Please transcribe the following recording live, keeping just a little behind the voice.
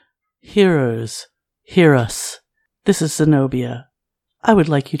Hearers, hear us. This is Zenobia. I would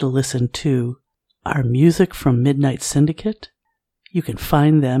like you to listen to our music from Midnight Syndicate. You can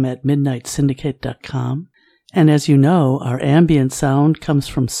find them at midnightsyndicate.com. And as you know, our ambient sound comes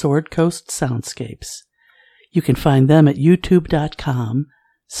from Sword Coast Soundscapes. You can find them at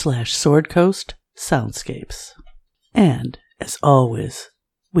youtube.com/Sword Coast Soundscapes. And, as always,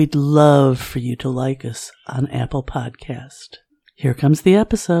 we'd love for you to like us on Apple Podcast. Here comes the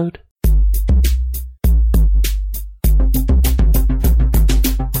episode.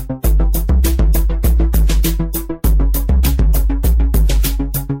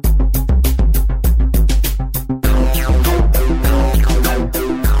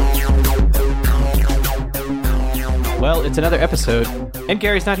 Well, it's another episode, and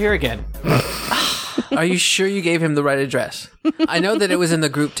Gary's not here again. Are you sure you gave him the right address? I know that it was in the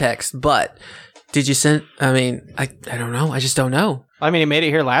group text, but did you send... I don't know. I just don't know. I mean, he made it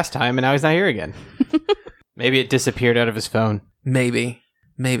here last time, and now he's not here again. Maybe it disappeared out of his phone. Maybe.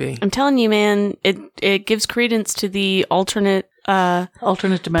 I'm telling you, man, it gives credence to the alternate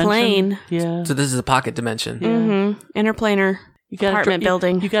dimension plane. Yeah. So this is a pocket dimension. Yeah. Mm-hmm. Interplanar apartment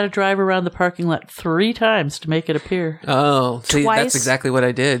building. You got to drive around the parking lot 3 times to make it appear. Oh, see, Twice. That's exactly what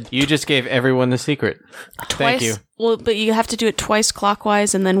I did. You just gave everyone the secret. Thank you. Well, but you have to do it twice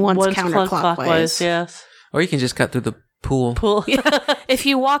clockwise and then once counterclockwise. Yes. Or you can just cut through the pool. Yeah. If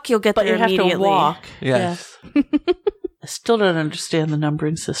you walk, you'll get But there you have immediately. to walk. Yes. I still don't understand the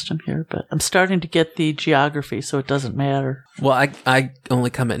numbering system here, but I'm starting to get the geography, so it doesn't matter. Well, I only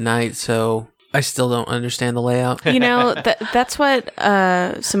come at night, so I still don't understand the layout. You know, that's what...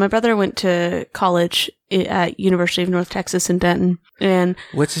 so my brother went to college at University of North Texas in Denton. And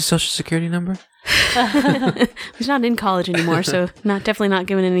What's his social security number? he's not in college anymore, so definitely not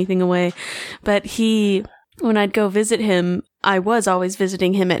giving anything away. But when I'd go visit him, I was always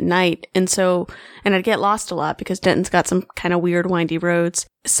visiting him at night. And I'd get lost a lot because Denton's got some kind of weird windy roads.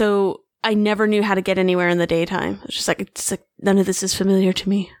 So I never knew how to get anywhere in the daytime. It's like none of this is familiar to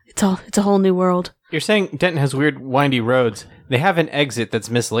me. It's a whole new world. You're saying Denton has weird, windy roads. They have an exit that's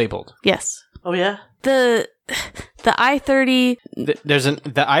mislabeled. Yes. Oh, yeah? The I-30... There's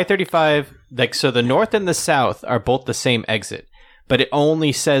the I-35, so the north and the south are both the same exit, but it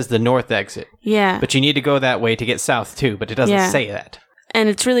only says the north exit. Yeah. But you need to go that way to get south, too, but it doesn't say that. And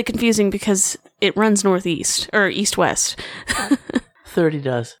it's really confusing because it runs northeast, or east-west. 30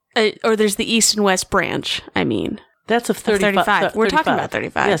 does. Or there's the east and west branch, I mean. That's of 35. We're talking about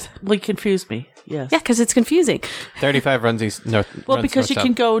 35. Yes, well, you confused me. Yes. Yeah, because it's confusing. 35 runs east, north. Well, because you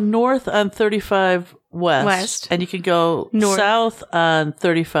can go north on 35 west, and you can go south on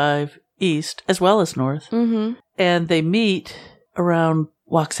 35 east, as well as north. Mm-hmm. And they meet around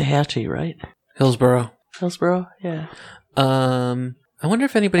Waxahachie, right? Hillsboro, yeah. I wonder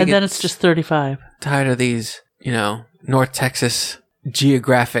if anybody And gets then it's just 35. tired of these, North Texas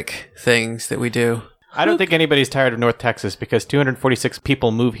geographic things that we do. I don't think anybody's tired of North Texas because 246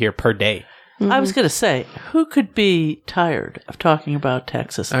 people move here per day. I was going to say, who could be tired of talking about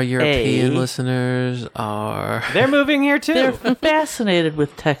Texas? Our European listeners are... They're moving here too. They're fascinated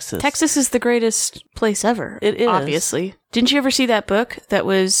with Texas. Texas is the greatest place ever. It is. Obviously. Didn't you ever see that book that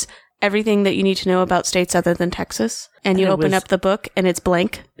was everything that you need to know about states other than Texas? And you open up the book and it's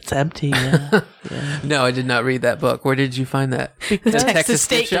blank? It's empty, yeah. No, I did not read that book. Where did you find that? The Texas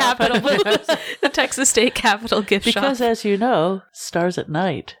State Capitol. The Texas State Capitol gift shop. Because, as you know, stars at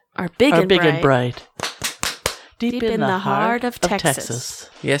night are big and bright. Deep in the heart of Texas.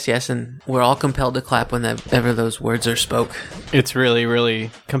 Yes, and we're all compelled to clap whenever those words are spoke. It's really, really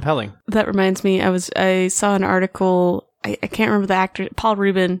compelling. That reminds me, I saw an article... I can't remember the actor, Paul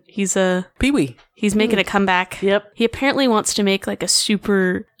Rubin. He's Pee-wee. He's making a comeback. Yep. He apparently wants to make like a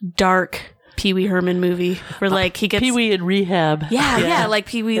super dark Pee Wee Herman movie where like he gets Pee-wee in rehab. Yeah, like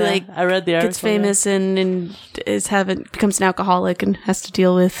Pee Wee I read the article, gets famous and becomes an alcoholic and has to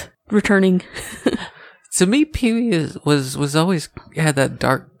deal with returning. To me, Pee-wee was always had that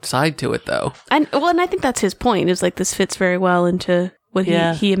dark side to it, though. And I think that's his point. Is like this fits very well into what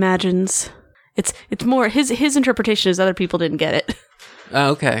he imagines. It's more his interpretation is other people didn't get it.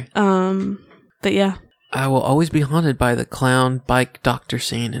 Oh, okay. But yeah. I will always be haunted by the clown bike doctor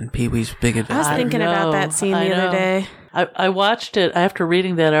scene in Pee-wee's Big Adventure. I was thinking about that scene the other day. I watched it after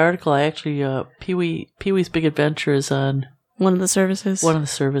reading that article. I actually Pee-wee's Big Adventure is on one of the services.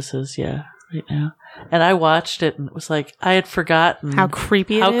 Yeah, right now. And I watched it and it was like I had forgotten how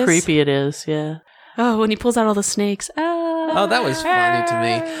creepy it is. Yeah. Oh, when he pulls out all the snakes. Oh, that was funny to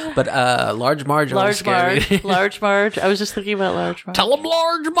me. But Large Marge always scared me. Large Marge. I was just thinking about Large Marge. Tell him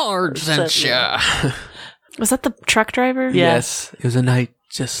Large Marge sent ya. Was that the truck driver? Yes. It was a night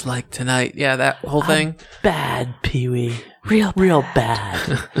just like tonight. Yeah, that whole thing. Bad, Pee-wee. Real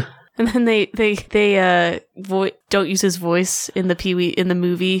bad. And then they don't use his voice in the Pee-wee in the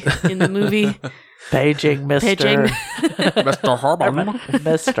movie. Paging Mr. Paging. Mr. Herman.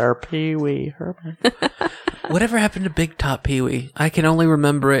 Mr. Pee-wee Herman. Whatever happened to Big Top Pee-wee? I can only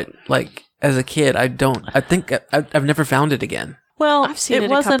remember it like as a kid. I think I've never found it again. Well, I've seen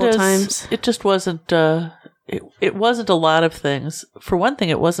it a couple times. It just wasn't. It wasn't a lot of things. For one thing,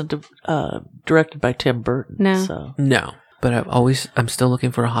 it wasn't directed by Tim Burton. No. So. No, but I'm still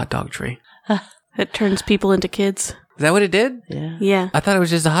looking for a hot dog tree. It turns people into kids. Is that what it did? Yeah. Yeah. I thought it was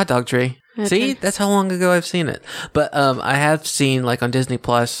just a hot dog tree. See, that's how long ago I've seen it. But I have seen like on Disney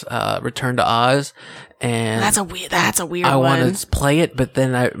Plus, Return to Oz, and That's a weird I one. want to play it, but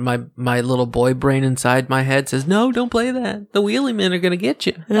then my little boy brain inside my head says, "No, don't play that. The Wheelie Men are gonna get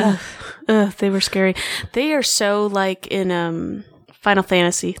you." Ugh, they were scary. They are so like in Final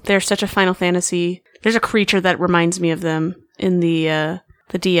Fantasy. They're such a Final Fantasy. There's a creature that reminds me of them in the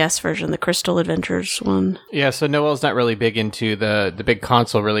DS version, the Crystal Adventures one. Yeah, so Noelle's not really big into the big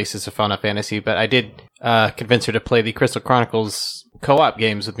console releases of Final Fantasy, but I did convince her to play the Crystal Chronicles co-op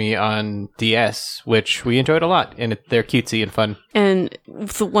games with me on DS, which we enjoyed a lot, and they're cutesy and fun. And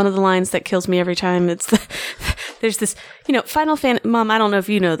one of the lines that kills me every time, there's this, Final Fantasy. Mom, I don't know if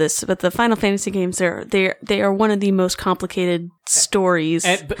you know this, but the Final Fantasy games they are one of the most complicated stories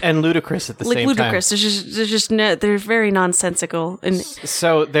And ludicrous at the like same ludicrous. time. They're very nonsensical. And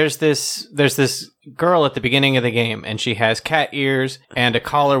So there's this girl at the beginning of the game, and she has cat ears and a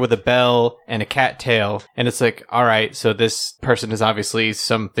collar with a bell and a cat tail, and it's like, all right, so this person is obviously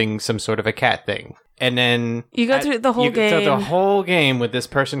some sort of a cat thing. And then you go through the whole you go through the game. whole game with this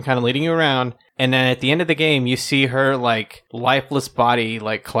person kind of leading you around, and then at the end of the game, you see her like lifeless body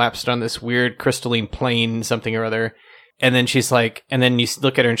like collapsed on this weird crystalline plane, something or other. And then she's like, and then you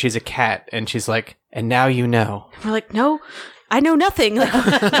look at her and she's a cat, and she's like, and now you know. We're like, no, I know nothing. Like,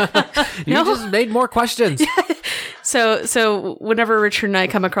 You just made more questions. so whenever Richard and I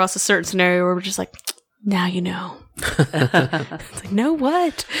come across a certain scenario where we're just like, now you know. It's like, no,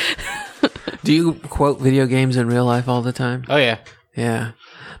 what? Do you quote video games in real life all the time? Oh yeah. Yeah.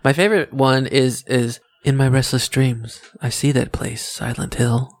 My favorite one is in my restless dreams, I see that place, Silent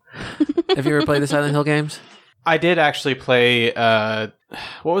Hill. Have you ever played the Silent Hill games? I did actually play. What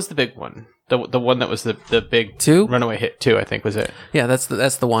was the big one? The one that was the big 2? runaway hit 2, I think was it. Yeah, that's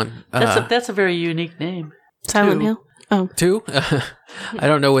the one. That's a very unique name. Silent Hill? Oh. 2? I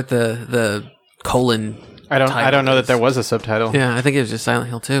don't know what the colon. I don't know that there was a subtitle. Yeah, I think it was just Silent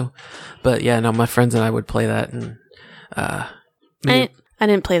Hill 2. But yeah, no, my friends and I would play that, and I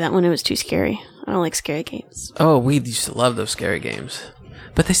didn't play that one. It was too scary. I don't like scary games. oh, we used to love those scary games.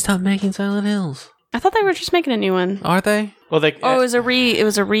 But they stopped making Silent Hills. I thought they were just making a new one. Are they? Well, It was a re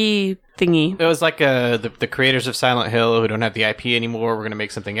thingy. It was like the creators of Silent Hill who don't have the IP anymore. We're gonna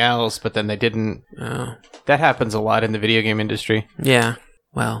make something else, but then they didn't. Oh. That happens a lot in the video game industry. Yeah.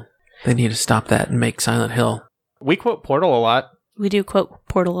 Well, they need to stop that and make Silent Hill. We quote Portal a lot We do quote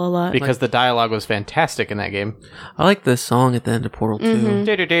Portal a lot. because the dialogue was fantastic in that game. I like the song at the end of Portal 2.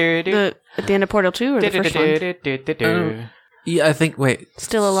 Mm-hmm. At the end of Portal 2 or the first one? Yeah, I think, wait,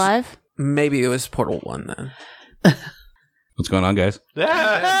 Still alive? maybe it was Portal 1 then. What's going on, guys?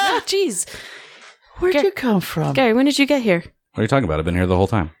 Ah, jeez. Where'd you come from? Gary, when did you get here? What are you talking about? I've been here the whole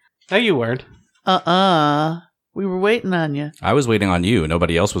time. No, you weren't. We were waiting on you. I was waiting on you.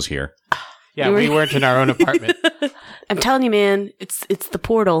 Nobody else was here. Yeah, we weren't in our own apartment. I'm telling you, man, it's the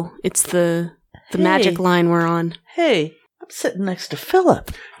portal. It's the magic line we're on. Hey, I'm sitting next to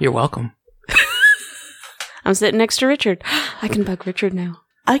Philip. You're welcome. I'm sitting next to Richard. I can bug Richard now.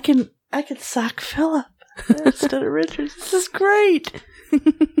 I can sock Philip instead of Richard. This is great.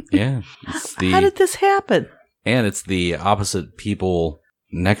 Yeah. It's How did this happen? and it's the opposite people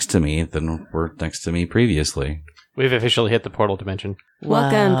next to me than were next to me previously. We've officially hit the portal dimension.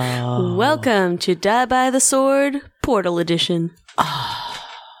 Welcome to Die by the Sword Portal Edition.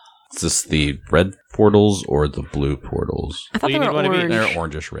 Is this the red portals or the blue portals? I thought Well, you they need were one of each. orange.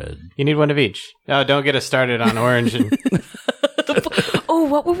 They're orangish red. You need one of each. Oh, don't get us started on orange. And Oh,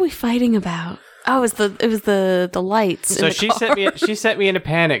 what were we fighting about? Oh, it was the lights. so in the car. she sent me in a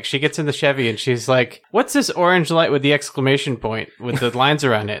panic. She gets in the Chevy and she's like, "What's this orange light with the exclamation point with the lines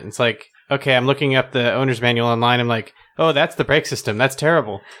around it?" And it's like, okay, I'm looking up the owner's manual online. I'm like, oh, that's the brake system. That's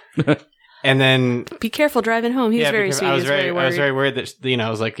terrible. And then Be careful driving home. He was very because sweet. I He was very worried that I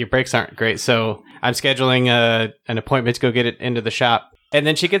was like, your brakes aren't great. So I'm scheduling an appointment to go get it into the shop. And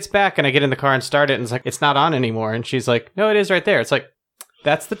then she gets back and I get in the car and start it and it's like, it's not on anymore. And she's like, no, it is right there. It's like,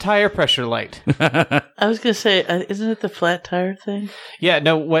 That's the tire pressure light. I was going to say, isn't it the flat tire thing? Yeah,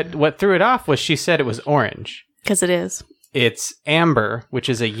 no, what threw it off was she said it was orange. Because it is. It's amber, which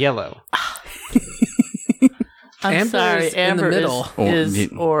is a yellow. I'm Amber sorry, is in the amber middle.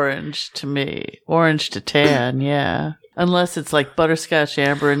 is orange to me. Orange to tan, yeah. Unless it's like butterscotch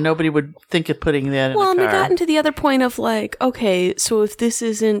amber, and nobody would think of putting that in Well, a and we car. got into the other point of like, okay, so if this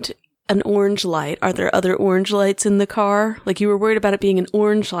isn't an orange light, are there other orange lights in the car? Like you were worried about it being an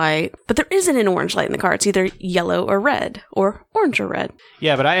orange light, but there isn't an orange light in the car. It's either yellow or red, or orange or red.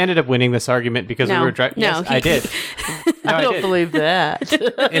 Yeah, but I ended up winning this argument because we No. were driving. No, Yes, he- I did. No, I don't did. believe that.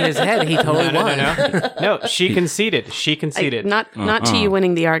 In his head, he totally No, won. no. No, she conceded. She conceded. Not to you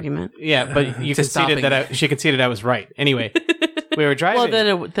winning the argument. Yeah, but you To conceded stopping that she conceded I was right. Anyway, we were driving.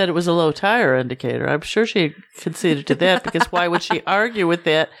 Well, that it was a low tire indicator. I'm sure she conceded to that because why would she argue with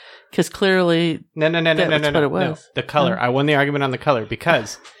that? Because clearly, No. That's what it was. The color. I won the argument on the color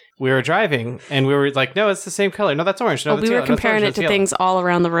because we were driving and we were like, no, it's the same color. No, that's orange. No, that's We were yellow. No, that's comparing orange. it That's to yellow. things all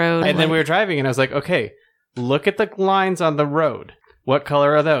around the road. And then we were driving and I was like, okay, look at the lines on the road. What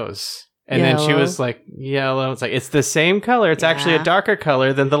color are those? And then she Yellow. was like, yellow. It's like, it's the same color. It's actually a Yeah. darker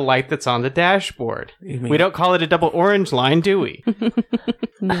color than the light that's on the dashboard. You mean- We don't call it a double orange line, do we?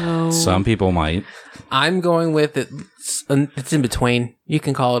 No. Some people might. I'm going with it. It's in between. You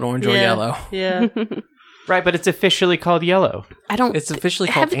can call it orange or yellow. Yeah, Right, but it's officially called yellow. I don't. It's officially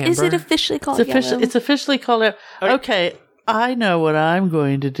called Is it amber. officially called it's officially called out. Okay, I know what I'm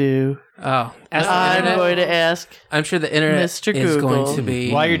going to do. Oh, ask the I'm internet. going to ask. I'm sure the internet Mr. is Google. going to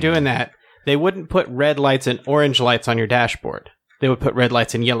be. While you're doing that, they wouldn't put red lights and orange lights on your dashboard. They would put red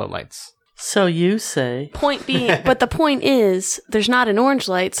lights and yellow lights. So you say. Point being, but the point is, there's not an orange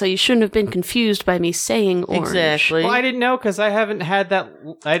light, so you shouldn't have been confused by me saying orange. Exactly. Well, I didn't know because I haven't had that.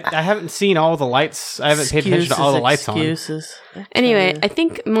 I haven't seen all the lights. I haven't paid attention to all the lights excuses. Anyway, I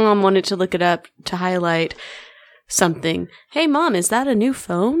think Mom wanted to look it up to highlight something. Hey, Mom, is that a new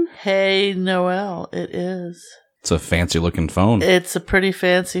phone? Hey, Noelle, it is. It's a fancy looking phone. It's a pretty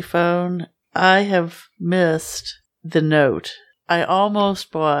fancy phone. I have missed the Note. I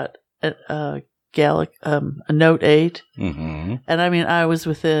almost bought a Note 8. Mm-hmm. And I mean, I was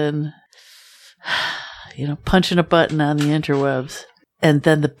within, punching a button on the interwebs. And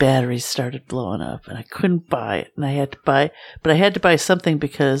then the batteries started blowing up and I couldn't buy it. And I had to buy something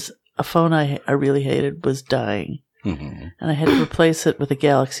because a phone I really hated was dying. Mm-hmm. And I had to replace it with a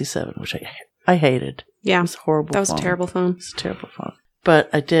Galaxy 7, which I hated. Yeah, It was a horrible that was phone. a terrible phone. It's a terrible phone. But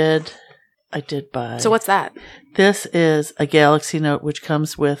I did buy. So what's that? This is a Galaxy Note, which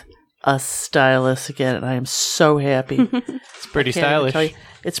comes with a stylus again, and I am so happy. It's pretty Can't even tell stylish. you.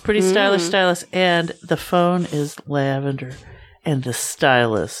 It's pretty stylish, and the phone is lavender, and the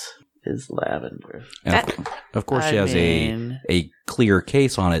stylus is lavender. And of course, she I has mean- a clear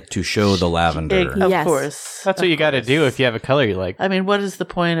case on it to show the lavender. Of Yes. course. That's what you got to do if you have a color you like. I mean, what is the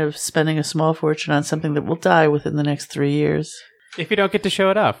point of spending a small fortune on something that will die within the next 3 years? If you don't get to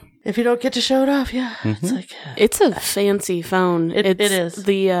show it off. If you don't get to show it off, yeah. It's like... It's a fancy phone. It is.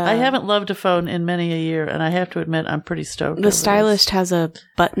 The I haven't loved a phone in many a year, and I have to admit I'm pretty stoked. over the this. stylist has a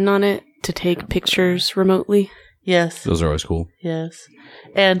button on it to take pictures remotely. Yes, Those are always cool. yes.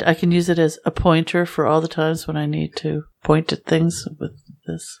 And I can use it as a pointer for all the times when I need to point at things with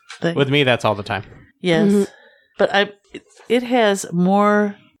this thing. With me, that's all the time. Yes. But it has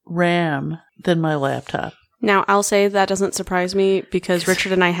more RAM than my laptop. Now, I'll say that doesn't surprise me because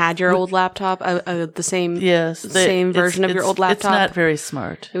Richard and I had your old laptop, the same Yes. same version of your old laptop. It's not very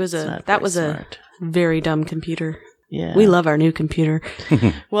smart. It was It's a not that very was smart. a very dumb computer. Yeah. We love our new computer.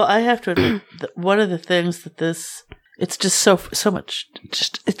 Well, I have to admit, that one of the things that it's just so much,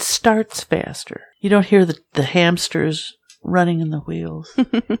 it starts faster. You don't hear the hamsters running in the wheels.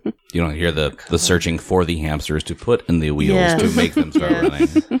 You don't hear the searching for the hamsters to put in the wheels Yes. to make them start Yes.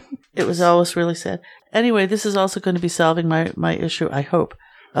 running. It was always really sad. Anyway, this is also going to be solving my issue, I hope,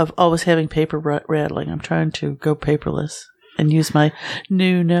 of always having paper rattling. I'm trying to go paperless and use my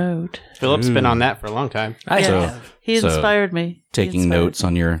new Note. Philip's been on that for a long time. I So- have. He So, inspired me. He Taking inspired notes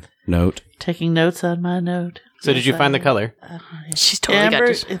on your note. Taking notes on my Note. So did you find the color? She's totally Amber,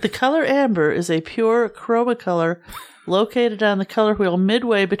 got the color amber is a pure chroma color located on the color wheel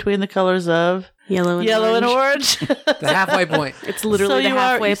midway between the colors of yellow and yellow and orange. orange. The halfway point. It's literally the you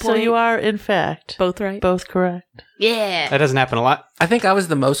halfway are, point. So you are, in fact, both right. both correct. Yeah. That doesn't happen a lot. I think I was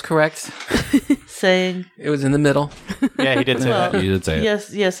the most correct. Saying It was in the middle. Yeah, he did say Well, that. You did say it.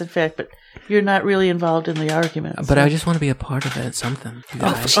 yes, in fact, but you're not really involved in the argument. But I just want to be a part of it, something. You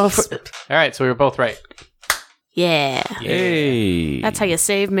guys. Oh, All right, so we were both right. Yeah. Hey. That's how you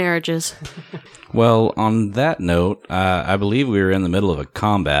save marriages. Well, on that note, I believe we were in the middle of a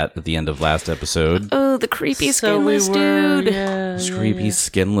combat at the end of last episode. Oh, the creepy skinless dude. Yeah, This yeah, creepy, yeah.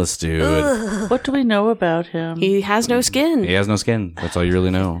 skinless dude. What do we know about him? He has no skin. He has no skin. That's all you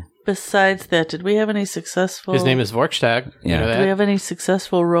really know. Besides that, did we have any successful... His name is Vorkstag. You Yeah. know Do we that? have any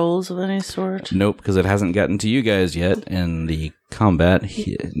successful roles of any sort? Nope, because it hasn't gotten to you guys yet in the combat.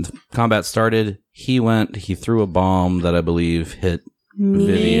 The combat started. He threw a bomb that I believe hit Me?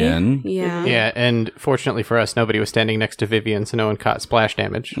 Vivian. Yeah. Yeah, and fortunately for us, nobody was standing next to Vivian, so no one caught splash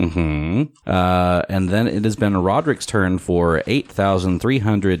damage. Mm-hmm. And then it has been Roderick's turn for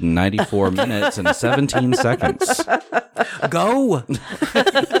 8,394 minutes and 17 seconds. Go.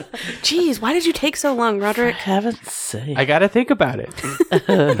 Jeez, why did you take so long, Roderick? Heaven's sake. I gotta think about it.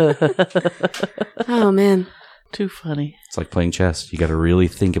 Oh, man. Too funny. It's like playing chess. You got to really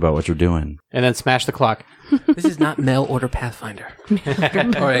think about what you're doing. And then smash the clock. This is not mail order Pathfinder.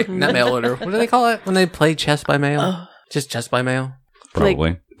 All right, not mail order. What do they call it when they play chess by mail? Just chess by mail?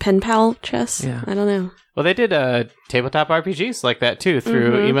 Probably. Pen pal chess? Yeah. I don't know. Well, they did tabletop RPGs like that, too,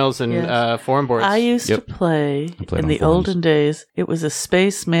 through emails and Yes. forum boards. I used Yep. to play I played in on the forums. olden days. It was a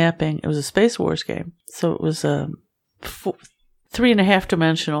space mapping. It was a Space Wars game. So it was 3.5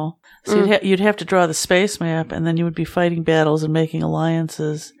 dimensional. So you'd have to draw the space map, and then you would be fighting battles and making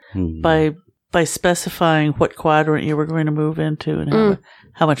alliances by specifying what quadrant you were going to move into and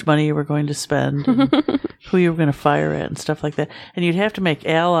how much money you were going to spend and who you were going to fire at and stuff like that. And you'd have to make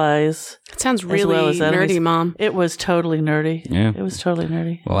allies. It sounds As really well as enemies. nerdy, Mom. It was totally nerdy. Yeah. It was totally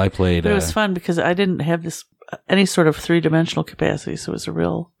nerdy. Well, I played. But it was fun because I didn't have this any sort of three-dimensional capacity, so it was a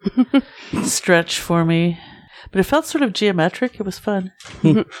real stretch for me. But it felt sort of geometric. It was fun.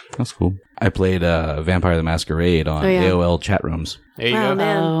 That's cool. I played Vampire the Masquerade on Oh, yeah. AOL chat rooms. There you Oh, go.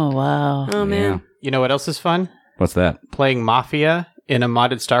 man. Oh, wow. Oh, man. You know what else is fun? What's that? Playing Mafia in a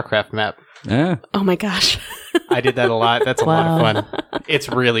modded StarCraft map. Yeah. Oh, my gosh. I did that a lot. That's a lot Wow. of fun. It's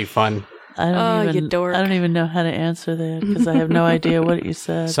really fun. I you dork. don't even know how to answer that because I have no idea what you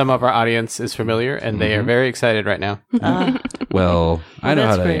said. Some of our audience is familiar, and they are very excited right now. Well, I know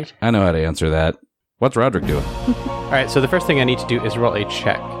how that's to. great. I know how to answer that. What's Roderick doing? All right, so the first thing I need to do is roll a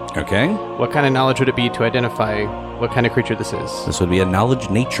check. Okay. What kind of knowledge would it be to identify what kind of creature this is? This would be a knowledge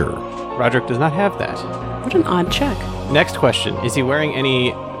nature. Roderick does not have that. What an odd check. Next question. Is he wearing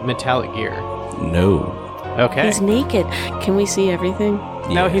any metallic gear? No. Okay. He's naked. Can we see everything?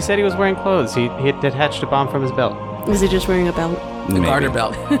 No, he said he was wearing clothes. He had detached a bomb from his belt. Is he just wearing a belt? The Maybe. garter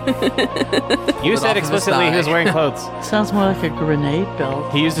belt. You Off said of his explicitly he was thigh. wearing clothes. Sounds more like a grenade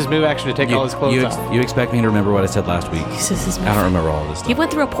belt. He used his move action to take all his clothes off. You expect me to remember what I said last week? This is I don't remember all this He stuff.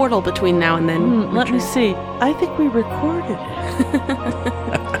 went through a portal between now and then. Let me see. I think we recorded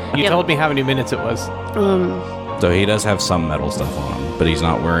it. You Yep. told me how many minutes it was. So he does have some metal stuff on him, but he's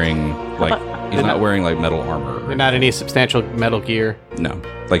not wearing like metal armor. Not any substantial metal gear. No,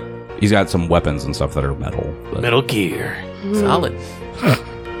 like he's got some weapons and stuff that are metal. But Metal gear. Solid.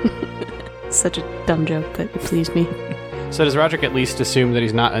 Such a dumb joke, but it pleased me. So does Roderick at least assume that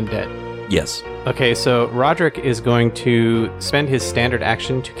he's not undead? yes, Okay, so Roderick is going to spend his standard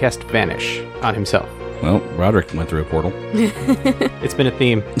action to cast Vanish on himself. well, Roderick went through a portal. It's been a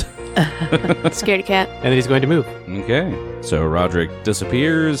theme. Scaredy cat. And then he's going to move. Okay, so Roderick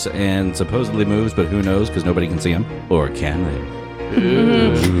disappears and supposedly moves, but who knows because nobody can see him, or can they?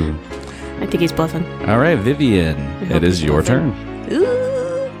 Ooh. I think he's bluffing. All right, Vivian, it is your turn. Ooh.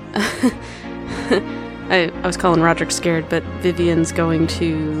 I was calling Roderick scared, but Vivian's going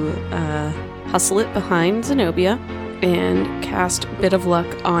to hustle it behind Zenobia and cast Bit of Luck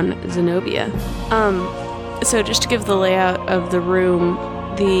on Zenobia. So just to give the layout of the room,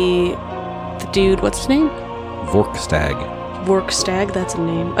 the dude, what's his name? Vorkstag, Vorkstag, that's a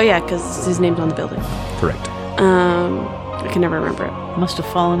name. Oh yeah, because his name's on the building. correct. I can never remember it. Must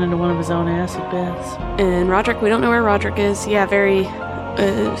have fallen into one of his own acid baths. And Roderick, we don't know where Roderick is. Yeah, very,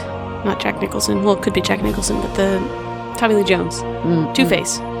 not Jack Nicholson. Well, it could be Jack Nicholson, but the Tommy Lee Jones,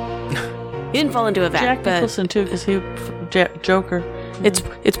 Two-Face. He didn't fall into a vat, Jack but Nicholson too, because he Joker.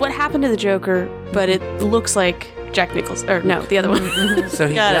 it's what happened to the Joker, but it looks like Jack Nicholson. Or no, the other one. So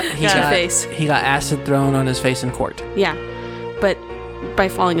he Got got, it, he got got, Two-Face. he got acid thrown on his face in court. Yeah, but by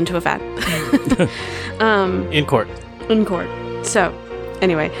falling into a vat. In court. In court. So,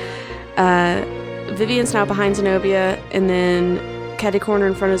 anyway, Vivian's now behind Zenobia, and then catty corner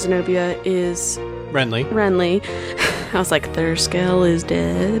in front of Zenobia is Renly. Renly. I was like, Thurskill is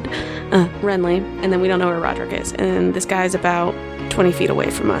dead. Renly. And then we don't know where Roderick is. And this guy's about 20 feet away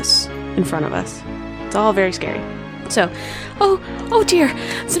from us, in front of us. It's all very scary. So, oh dear,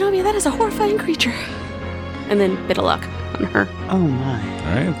 Zenobia, that is a horrifying creature. and then bit of luck on her. Oh my.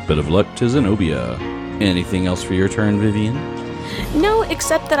 All right, bit of luck to Zenobia. Anything else for your turn, Vivian? No,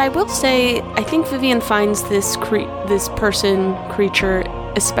 except that I will say, I think Vivian finds this creature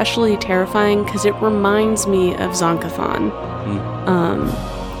especially terrifying because it reminds me of Zonkathon,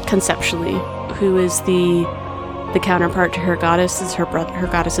 conceptually, who is the counterpart to her goddess, is her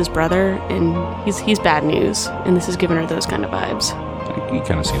goddess's brother, and he's bad news, and this has given her those kind of vibes. You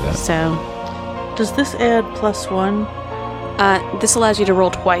kind of see that. So, Does this add +1? this allows you to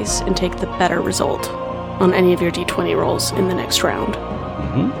roll twice and take the better result on any of your d20 rolls in the next round.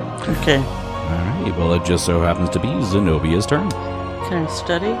 Mm-hmm. Okay. All right. Well, it just so happens to be Zenobia's turn. Can I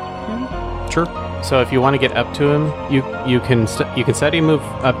study him? Sure. So if you want to get up to him, you can study move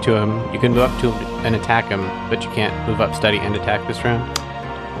up to him. You can move up to him and attack him, but you can't move up, study, and attack this round.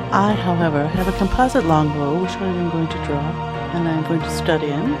 I, however, have a composite longbow, which I am going to draw, and I'm going to study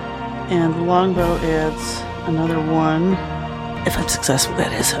him. And the longbow adds another 1. If I'm successful,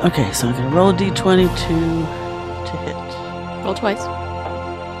 that is. Okay, so I'm going to roll a d20 to hit. Roll twice.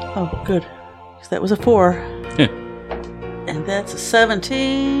 Oh, good. 'Cause that was a 4. And that's a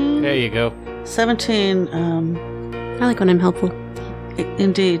 17. There you go. 17, I like when I'm helpful.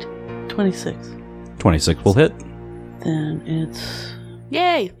 indeed. 26. 26 will hit. Then it's...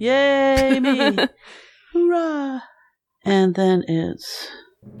 Yay! Yay, me! Hoorah! And then it's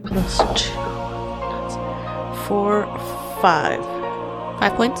 +2. 4, 5.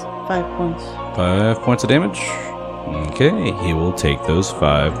 5 points. 5 points. 5 points of damage. Okay, he will take those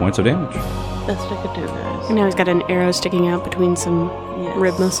 5 points of damage. Best I could do, guys. And now he's got an arrow sticking out between some Yes.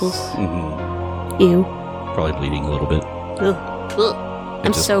 rib muscles. Mm-hmm. Ew. Probably bleeding a little bit. Ugh.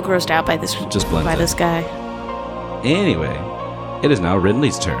 I'm just- so grossed out by this just blends by in. this guy. Anyway, it is now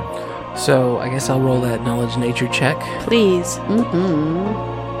Ridley's turn. So I guess I'll roll that knowledge nature check. Please.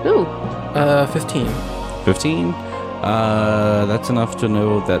 Mm-hmm. Ooh. 15. 15. That's enough to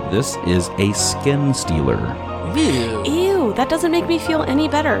know that this is a skin stealer. Ew. Ew, that doesn't make me feel any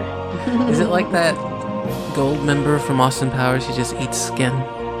better. Is it like that gold member from Austin Powers? He just eats skin.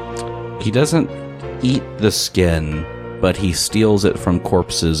 He doesn't eat the skin, but he steals it from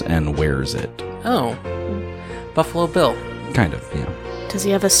corpses and wears it. Oh. Buffalo Bill. Kind of, yeah. Does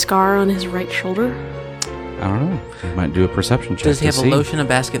he have a scar on his right shoulder? I don't know. You might do a perception check. Does he to have a see. lotion, a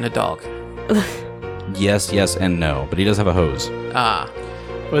basket, and a dog? Yes, yes, and no. But he does have a hose. Ah.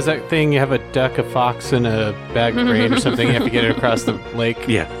 Was that thing you have a duck, a fox, and a bag of grain or something? You have to get it across the lake.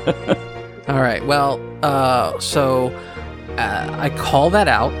 Yeah. All right. Well, so I call that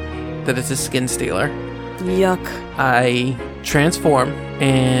out, that it's a skin stealer. Yuck. I transform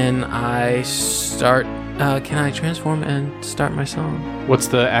and I start. Can I transform and start my song? What's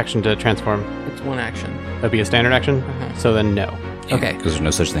the action to transform? It's one action. That'd be a standard action? Uh-huh. So then no. Okay. Because there's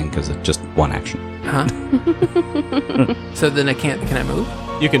no such thing because it's just one action. Huh? So then I can't. Can I move?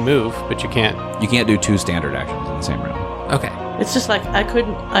 You can move, but you can't. You can't do 2 standard actions in the same round. Okay. It's just like I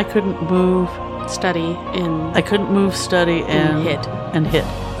couldn't move. Study and I couldn't move, study, and hit. And hit.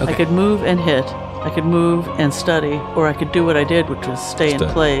 Okay. I could move and hit. I could move and study, or I could do what I did, which was stay in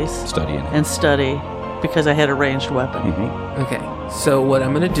place Study and study, because I had a ranged weapon. Mm-hmm. Okay. So what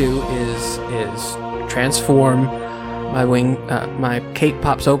I'm gonna do is transform my wing. My cape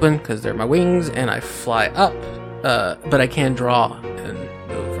pops open because they're my wings, and I fly up. But I can draw and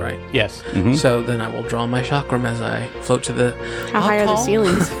move, right? Yes. Mm-hmm. So then I will draw my chakram as I float to the. How high are the tall?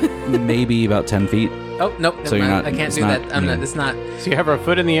 ceilings? Maybe about 10 feet. Oh nope. So never you're mind. not- I can't it's do not- that. I'm I not. mean- It's not. So you have a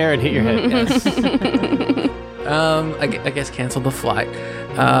foot in the air and hit your head. Yes. I guess cancel the flight.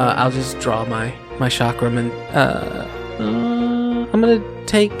 I'll just draw my chakram and I'm gonna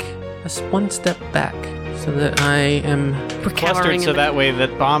take one step back so that I am. We're Clustered cowering. so that way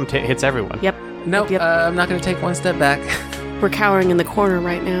that bomb hits everyone. Yep. Nope. Yep. I'm not gonna take one step back. We're cowering in the corner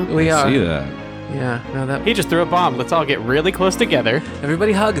right now. We are. See that? Yeah. No. That. He just threw a bomb. Let's all get really close together.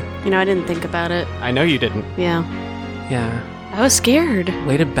 Everybody hug. You know, I didn't think about it. I know you didn't. Yeah. Yeah. I was scared.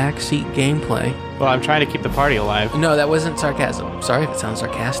 Way to backseat gameplay. Well, I'm trying to keep the party alive. No, that wasn't sarcasm. Sorry if it sounds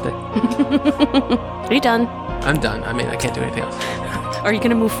sarcastic. Are you done? I'm done. I mean, I can't do anything else. Are you going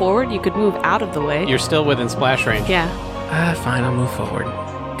to move forward? You could move out of the way. You're still within splash range. Yeah. Fine. I'll move forward.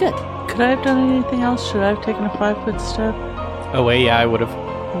 Good. Could I have done anything else? Should I have taken a 5-foot step? Oh, wait, yeah, I would have.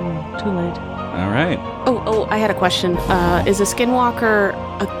 Oh, too late. All right. Oh, I had a question. Is a skinwalker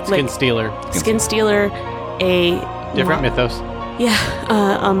Skin stealer. skin stealer a Different mythos. Yeah,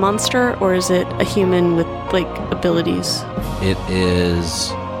 a monster, or is it a human with like abilities? It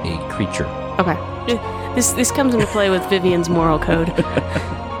is a creature. Okay. This comes into play with Vivian's moral code.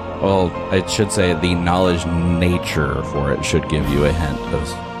 Well, I should say the knowledge nature for it should give you a hint of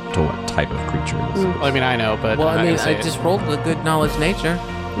to what type of creature this is. Well, I mean, I know, but Well, I'm not I mean, gonna say I it. just rolled with good knowledge nature.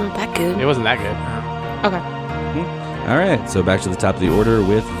 Not that good. It wasn't that good. Okay. All right, so back to the top of the order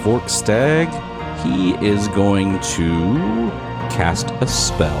with Vorkstag. He is going to cast a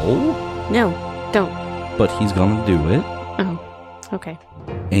spell, No, don't. but he's going to do it. Oh, okay.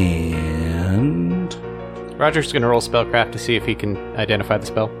 And Roger's going to roll spellcraft to see if he can identify the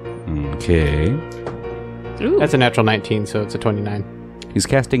spell. okay, Ooh. That's a natural 19, so it's a 29. he's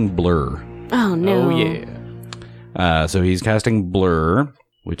casting Blur. Oh no. Oh, yeah. So he's casting Blur,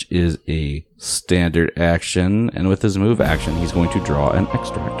 which is a standard action, and with his move action, he's going to draw an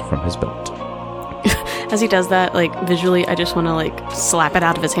extract from his belt. As he does that, like visually, I just want to like slap it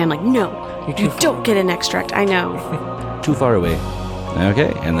out of his hand. Like, no, you don't get an extract. I know. Too far away.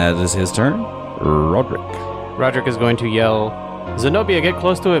 Okay, and that is his turn. Roderick. Roderick is going to yell, Zenobia, get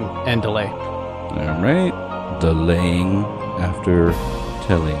close to him, and delay. All right, delaying after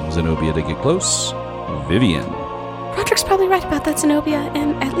telling Zenobia to get close. Vivian. Roderick's probably right about that, Zenobia,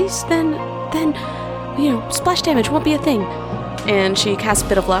 and at least then, splash damage won't be a thing. And she casts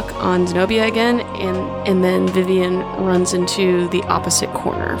Bit of Luck on Zenobia again, and then Vivian runs into the opposite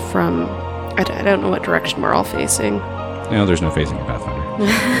corner from, I don't know what direction we're all facing. No, there's no facing a Pathfinder.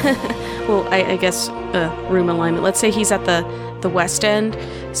 Well, I guess room alignment. Let's say he's at the west end,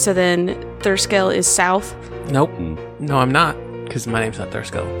 so then Thurskill is south. Nope. No, I'm not, because my name's not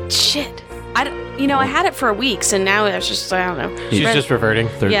Thurskill. Shit. I had it for a week, so now it's just, I don't know. She's just reverting.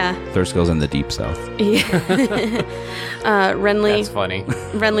 Yeah. Thurskill's in the deep south. Renly. That's funny.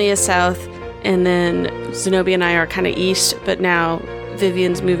 Renly is south, and then Zenobia and I are kind of east, but now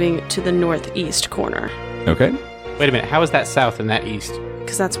Vivian's moving to the northeast corner, Okay. Wait a minute. How is that south and that east?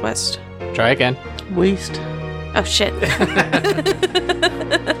 because that's west. Try again. West. Oh, shit.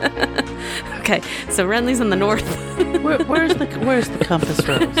 Okay, so Renly's in the north. Where's the compass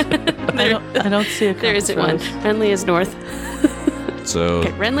rose? I don't see a compass There isn't one. rose. Renly is north. So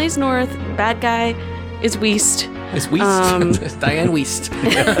Okay, Renly's north. Bad guy is west. It's Weast. It's Diane Weast.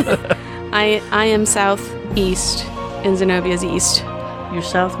 I am southeast, and Zenobia's east. You're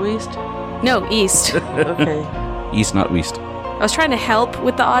southwest? No, east. Okay. east, not west. I was trying to help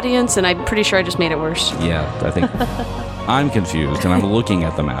with the audience, and I'm pretty sure I just made it worse. Yeah, I think I'm confused, and I'm looking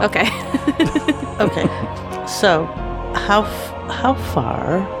at the map. Okay. Okay. So, how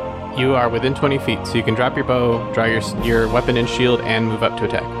far? You are within 20 feet, so you can drop your bow, draw your weapon and shield, and move up to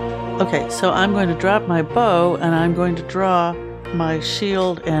attack. Okay, so I'm going to drop my bow, and I'm going to draw my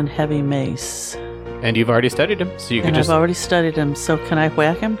shield and heavy mace. And you've already studied him, so you can And just I've already studied him, so can I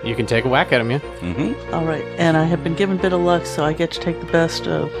whack him? you can take a whack at him, yeah. Mm-hmm. All right, and I have been given Bit of Luck, so I get to take the best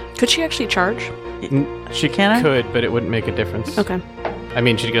of... Could she actually charge? She Can I? could, but it wouldn't make a difference. Okay. I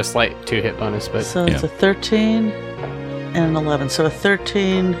mean, she'd get a slight 2-hit bonus, but So it's Yeah. a 13 and an 11. So a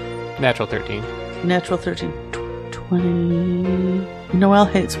 13, natural 13. natural 13, 20... Noelle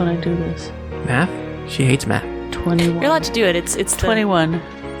hates when I do this. Math? She hates math. 21. You're allowed to do it. It's the 21.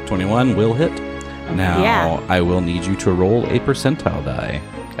 21 will hit. Now, Yeah. I will need you to roll a percentile die.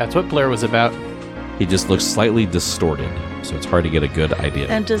 That's what Blair was about. He just looks slightly distorted, so it's hard to get a good idea.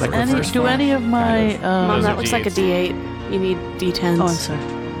 And does Like any reverse do flash, any of my Mom, Those that are looks like a D8s. D8. You need D10s. oh, I'm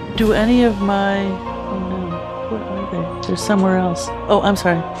sorry. Do any of my oh no, what are they? They're somewhere else. Oh, I'm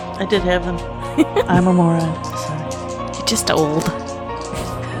sorry. I did have them. I'm a moron. Sorry. You're just old.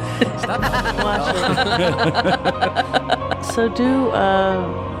 Watch it. So do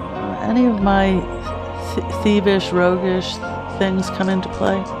any of my thievish, roguish things come into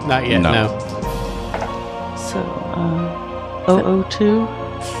play? Not yet, No. no. So 002?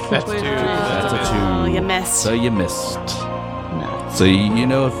 That's Wait, 2. That's a miss. 2. Oh, you missed. So you missed. No. So you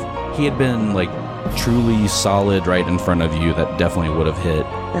know, if he had been like truly solid right in front of you, that definitely would have hit.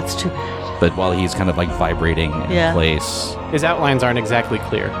 That's too bad. But while he's kind of like vibrating in Yeah. place, His outlines aren't exactly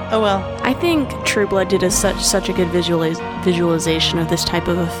clear. Oh well. I think True Blood did such a good visualization of this type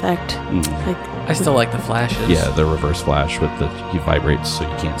of effect. Like, I still like the flashes. yeah, the reverse flash with the he vibrates so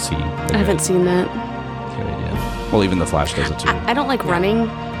you can't see. I haven't seen that. Good idea. Well, even the flash does it too. I don't like running,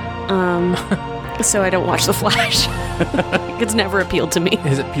 so I don't watch The Flash. It's never appealed to me.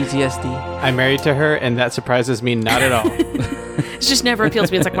 Is it PTSD? I'm married to her, and that surprises me not at all. It's just never appealed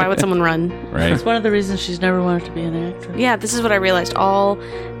to me. It's like, why would someone run? Right. It's one of the reasons she's never wanted to be an actress. Yeah, this is what I realized. All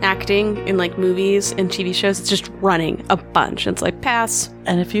acting in like movies and TV shows, it's just running a bunch. It's like, pass.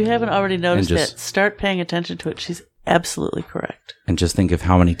 And if you haven't already noticed just- it, start paying attention to it. She's absolutely correct. And just think of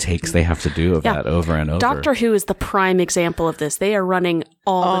how many takes they have to do of Yeah. that over and over. Doctor Who is the prime example of this. They are running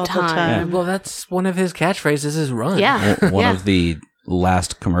all the time. Well, that's one of his catchphrases is run. Yeah. One yeah. of the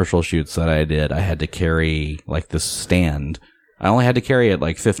last commercial shoots that I did, I had to carry like this stand I only had to carry it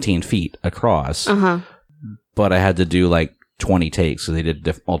like 15 feet across, but I had to do like 20 takes, so they did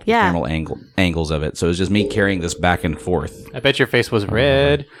multiple thermal angles of it. So it was just me carrying this back and forth. I bet your face was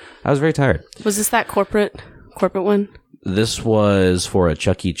red. I was very tired. Was this that corporate one? This was for a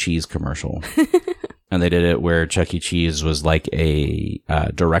Chuck E. Cheese commercial. And they did it where Chuck E. Cheese was like a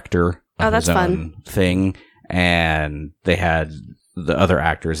director of that's his own fun. thing. And they had the other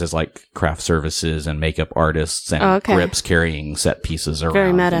actors as like craft services and makeup artists and grips carrying set pieces around.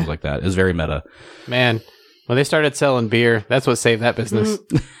 Very meta. Things like that. It was very meta. Man, when they started selling beer, that's what saved that business.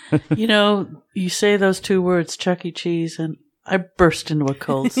 You know, you say those two words, Chuck E. Cheese, and I burst into a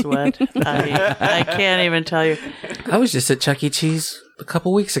cold sweat. I can't even tell you. I was just at Chuck E. Cheese a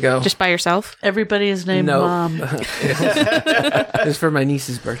couple weeks ago. Just by yourself? Everybody is named No. Mom. It was for my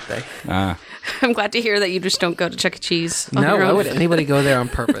niece's birthday. I'm glad to hear that you just don't go to Chuck E. Cheese. on No, your why own. would anybody go there on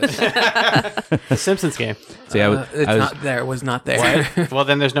purpose? The Simpsons game. See, It's not there. It was not there. Well,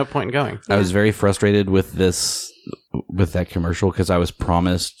 then there's no point in going. I was very frustrated with that commercial because I was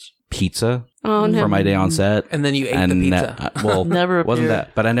promised pizza Oh, no. for my day on set. And then you ate the pizza. Well, Never wasn't appeared.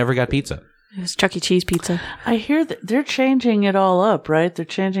 that, but I never got pizza. It was Chuck E. Cheese pizza. I hear that they're changing it all up, right? They're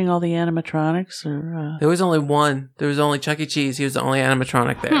changing all the animatronics. Or There was only one. There was only Chuck E. Cheese. He was the only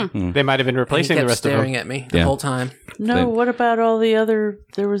animatronic there. They might have been And he replacing the kept rest of staring them. at me the Yeah. whole time. no, They- what about all the other?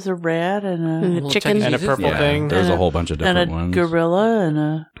 There was a rat and And a the Well, chicken. Chuck E. And a Cheese is purple there. thing. There's And a a- whole bunch of and different a ones. gorilla and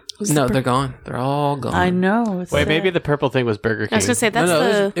a. No, they're gone. They're all gone. I know. It's Wait, sad. maybe the purple thing was Burger King. I was going to say, that's no,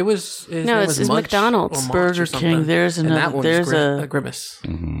 the... it was his No, name it's was Munch McDonald's. or Munch Burger or something. King. There's And another. that one There's was a Grimace.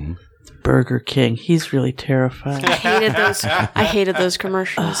 Mhm. Burger King. He's really terrifying. I hated those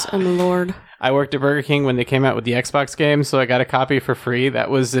commercials. Oh, my Lord. I worked at Burger King when they came out with the Xbox game, so I got a copy for free. That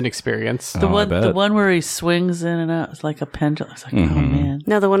was an experience. The Oh, I one, the bet. one where he swings in and out. It's like a pendulum. It's like, oh man,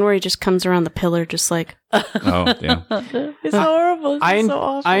 No, the one where he just comes around the pillar just like... Oh, yeah. it's horrible. It's I so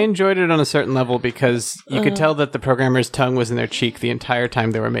awful. I enjoyed it on a certain level because you could tell that the programmer's tongue was in their cheek the entire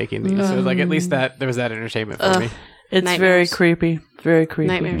time they were making these. So like at least that there was that entertainment for me. It's very Nightmares. creepy. Very creepy.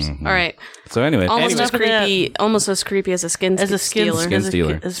 Nightmares. All right. So anyway, Almost Anyway. as creepy. Almost as creepy as a skin As a skin stealer. Skin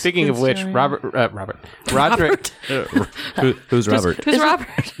stealer. as a Speaking skin of which, stealer. Roderick. who's Robert? Who's Robert?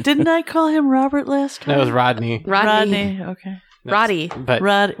 Didn't I call him Robert last time? That was Rodney. Rodney. Okay. Roddy. But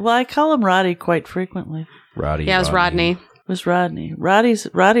Rod. Well, I call him Roddy quite frequently. Roddy. Yeah, it was Rodney. It was Rodney. Roddy's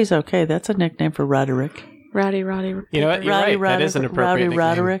okay. That's a nickname for Roderick. Roddy. you know what? You're Roddy, right. That is an appropriate nickname.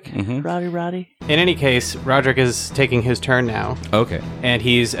 Roderick. Mhm. Roddy. In any case, Roderick is taking his turn now, Okay. and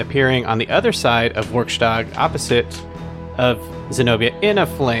he's appearing on the other side of Werkstag, opposite of Zenobia, in a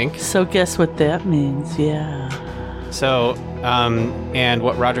flank. So guess what that means? Yeah. So, and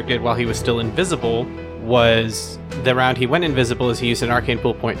what Roderick did while he was still invisible was the round he went invisible is he used an arcane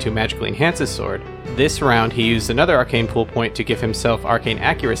pool point to magically enhance his sword. This round he used another arcane pool point to give himself arcane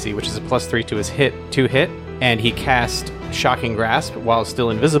accuracy, which is a +3 to his hit, and he cast Shocking Grasp while still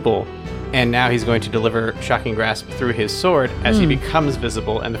invisible. And now he's going to deliver Shocking Grasp through his sword as he becomes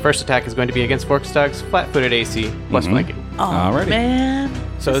visible. And the first attack is going to be against Werkstag's flat-footed AC plus flanking. Oh Alrighty. man.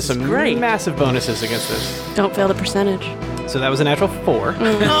 So there's This is some great. massive bonuses against this. Don't fail the percentage. So that was a natural 4.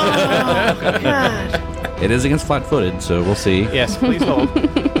 It is against flat-footed, so we'll see. Yes, please hold.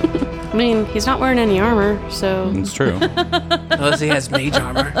 I mean, he's not wearing any armor, so... It's true. Unless he has mage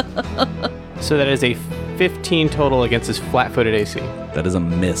armor. So that is a 15 total against his flat-footed AC. That is a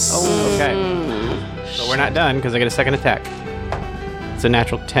miss. Okay. So we're not done because I get a second attack. It's a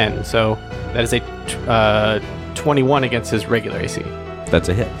natural 10, so that is a 21 against his regular AC. That's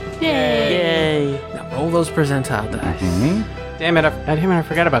a hit. Yay. Now roll those percentile dice. Mm-hmm. Damn it, I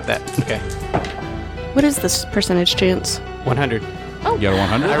forgot about that. Okay. What is this percentage chance? 100. You got a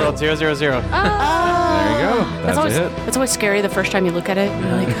 100? I rolled 0, 0, 0. There you go. That's always, a hit. it's always scary the first time you look at it.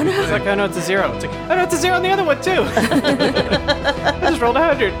 You're like, oh no. It's like, oh no, it's a 0. It's like, oh no, it's a 0 on the other one too. I just rolled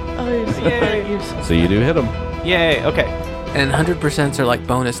 100. Oh, you're so So you do hit him. Yay, okay. And 100% are like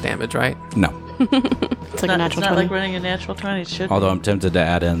bonus damage, right? No. It's like a it's natural not 20. like running a natural 20. It should Although I'm tempted to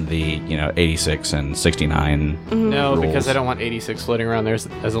add in the, 86 and 69. No, Rules. because I don't want 86 floating around there as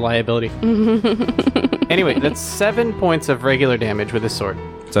a liability. Anyway, that's 7 points of regular damage with his sword.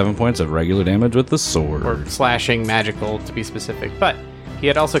 7 points of regular damage with the sword. Or slashing magical, to be specific. But he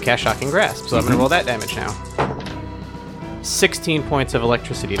had also cast Shocking Grasp, so I'm going to roll that damage now. 16 points of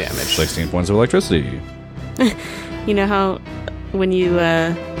electricity damage. 16 points of electricity. You know how when you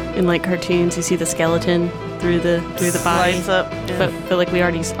in like cartoons you see the skeleton through the body, Slides up. but feel like we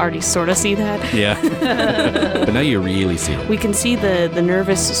already sort of see that. Yeah. But now you really see it. We can see the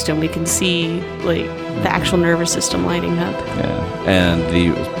nervous system. We can see like the actual nervous system lighting up. Yeah. And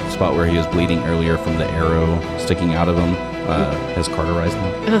the spot where he was bleeding earlier from the arrow sticking out of him, has cauterized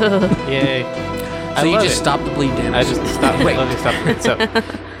now. Yay. So you just stop the bleed damage. I just stopped. Let me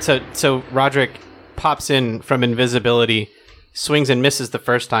stop. So Roderick pops in from invisibility, swings and misses the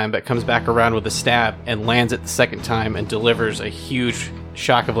first time, but comes back around with a stab and lands it the second time and delivers a huge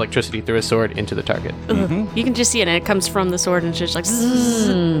shock of electricity through his sword into the target. You can just see it, and it comes from the sword, and it's just like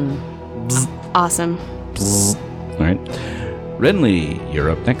zzz. Awesome. All right. Renly, you're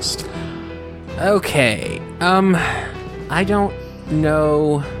up next. Okay. I don't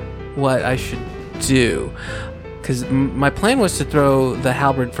know what I should do, because my plan was to throw the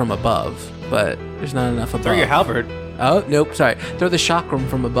halberd from above, but there's not enough above. Throw your halberd. Oh, nope, sorry. Throw the chakram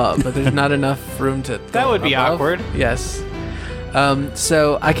from above, but there's not enough room to That would be above. awkward. Yes.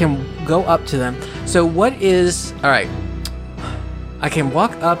 So I can go up to them. So what is... All right. I can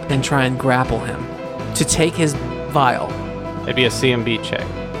walk up and try and grapple him to take his vial. It'd be a CMB check.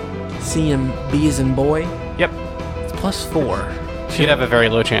 CMB as in boy. Yep. It's +4. You'd have a very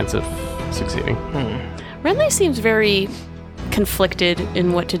low chance of succeeding. Renly seems very conflicted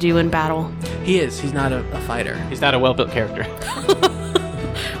in what to do in battle. He is. He's not a fighter. He's not a well-built character.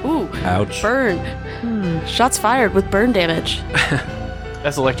 Ooh, Ouch. burn. Shots fired with burn damage.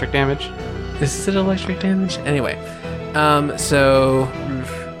 That's electric damage. Is it electric damage? Anyway.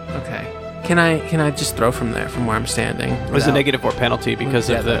 Okay. Can I just throw from there, from where I'm standing? There's a -4 penalty because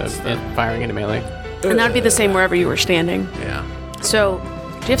Yeah, of that's the firing into melee. And that would be the same wherever you were standing. Yeah. So,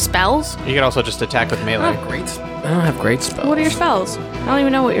 do you have spells? You could also just attack with melee. I don't have great spells. What are your spells? I don't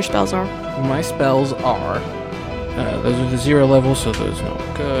even know what your spells are. My spells are... those are the 0 level, so those no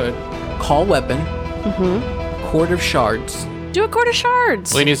good. Call weapon. Court of shards. Do a court of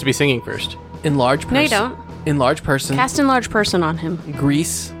shards. Well, he needs to be singing first. Enlarge person. No, you don't. Enlarge person. Cast enlarge person on him.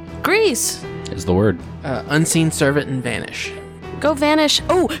 Grease. Grease. Is the word. Unseen servant and vanish. Go vanish.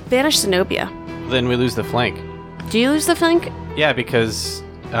 Oh, vanish Zenobia. Then we lose the flank. Do you lose the flank? Yeah, because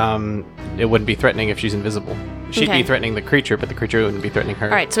it wouldn't be threatening if she's invisible. She'd Okay. be threatening the creature, but the creature wouldn't be threatening her.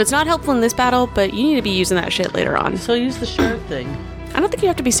 All right, so it's not helpful in this battle, but you need to be using that shit later on. So use the shard thing. I don't think you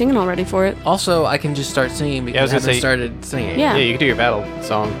have to be singing already for it. Also, I can just start singing Yeah, I was because I gonna haven't started singing. Yeah. Yeah, you can do your battle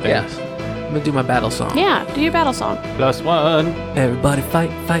song thing. Yes. I'm gonna do my battle song. Yeah, do your battle song. +1. Everybody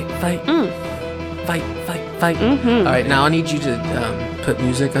fight, fight, fight. Fight, fight, fight. Mm-hmm. All right, now I need you to put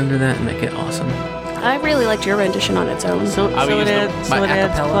music under that and make it awesome. I really liked your rendition on its own. So, I'll so it use the- adds, my so it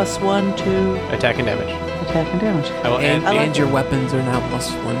adds acapella. +1 to Attack and damage. attack and damage. I will And, add, and your weapons are now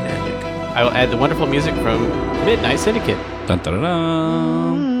 +1 magic. I will add the wonderful music from Midnight Syndicate, Dun, dun, dun,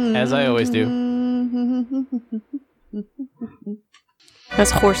 dun. as I always do.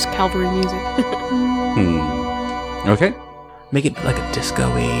 That's horse cavalry music. Okay. Make it like a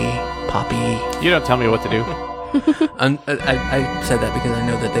disco-y, poppy. You don't tell me what to do. I said that because I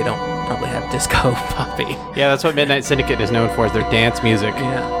know that they don't probably have disco poppy. Yeah, that's what Midnight Syndicate is known for, is their dance music.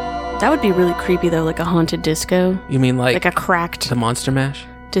 Yeah. That would be really creepy, though, like a haunted disco. You mean Like a cracked the Monster Mash?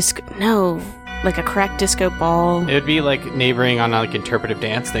 disco. No, like a cracked disco ball. It would be like neighboring on like interpretive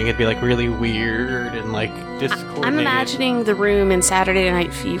dance thing. It'd be like really weird and like discoordinated. I'm imagining the room in Saturday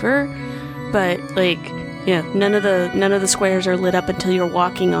Night Fever, but like, you know, none of the squares are lit up until you're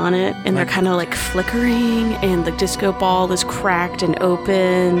walking on it, and they're kind of like flickering, and the disco ball is cracked and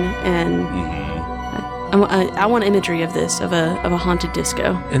open, and I want imagery of this of a haunted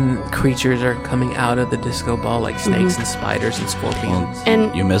disco. And creatures are coming out of the disco ball like snakes and spiders and scorpions.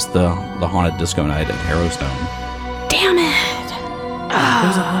 And You missed the haunted disco night at Harrowstone. damn it! There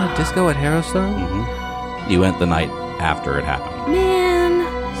was a haunted disco at Harrowstone? You went the night after it happened. Man,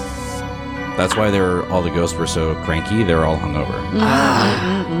 That's why all the ghosts were so cranky. They were all hungover.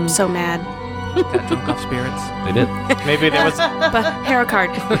 I'm so mad. Got drunk off spirits. They did. Maybe there was. But hero card.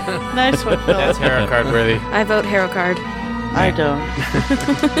 Nice one, Phil. That's hero card worthy. I vote hero card. I don't.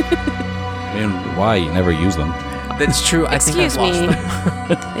 I mean, why? You never use them. That's true. I Excuse think I've me. lost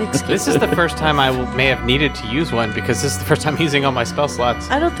them. Excuse This is the first time I may have needed to use one because this is the first time I'm using all my spell slots.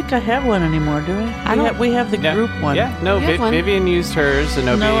 I don't think I have one anymore, do I? We have the Yeah. group one. Yeah, no, You have one. Vivian used hers,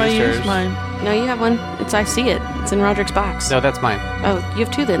 Zenobia No, I used hers. used mine. No, you have one. I see it. It's in Roderick's box. No, that's mine. Oh, you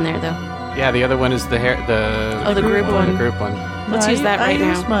have two in there though. Yeah, the other one is the the group one. The group one. Let's use that right I now.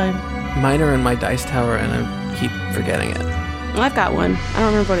 used mine. Mine are in my dice tower and I keep forgetting it. Well, I've got one. I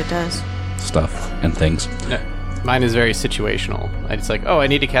don't remember what it does. Stuff and things. No, mine is very situational. It's like, oh, I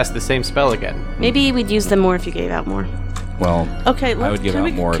need to cast the same spell again. Maybe we'd use them more if you gave out more. Well, Okay, let's, would give can out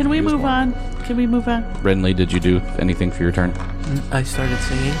we, more Can if we you used move more. on? Can we move on? Renly, did you do anything for your turn? I started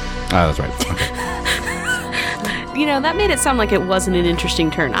singing. Ah, that's right. Okay. You know, that made it sound like it wasn't an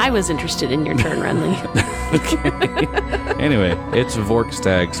interesting turn. I was interested in your turn, Renly. Anyway, it's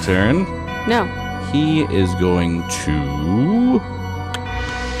Vorkstag's turn. No. he is going to...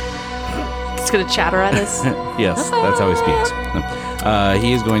 It's going to chatter at us. Yes, that's how he speaks.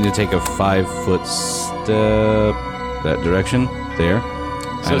 He is going to take a 5-foot step that direction. There.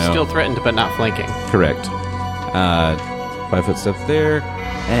 So still threatened, but not flanking. Correct. 5-foot step there.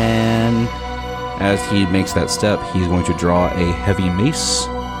 And as he makes that step, he's going to draw a heavy mace.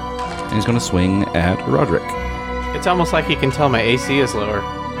 And he's going to swing at Roderick. It's almost like he can tell my AC is lower.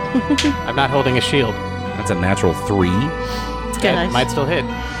 I'm not holding a shield. That's a natural 3. That might still hit.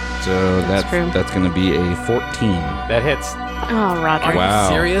 So That's true. that's going to be a 14. That hits. Oh, Roderick. Wow.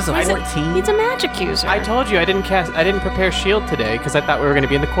 Serious? A He's 14? He's a magic user. I told you I didn't prepare shield today because I thought we were going to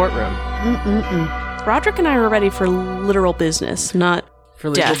be in the courtroom. Roderick and I were ready for literal business, not For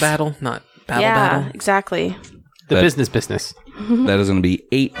legal death. battle, not battle yeah, battle. exactly. The That- business. That is going to be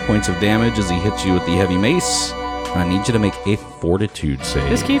 8 points of damage as he hits you with the heavy mace. I need you to make a fortitude save.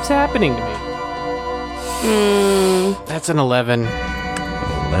 This keeps happening to me. That's an 11.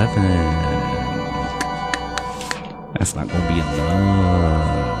 11. That's not going to be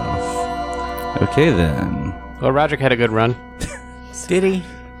enough. Okay, then. Well, Roderick had a good run. Did he?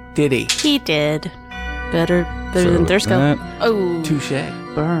 Did he? He did. Better So than Thursko. that- Oh. Touche.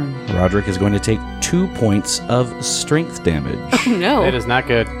 Burn. Roderick is going to take 2 points of strength damage. Oh, no. It is not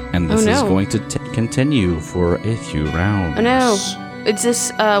good. And this Oh, is no. going to continue for a few rounds. Oh, no. Is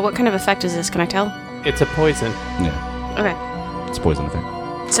this, what kind of effect is this? Can I tell? It's a poison. Yeah, Okay. it's a poison effect.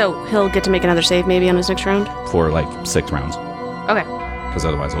 So he'll get to make another save maybe on his next round? For like 6 rounds. Okay. Because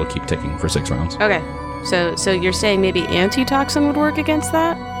otherwise it'll keep ticking for 6 rounds. Okay. So you're saying maybe antitoxin would work against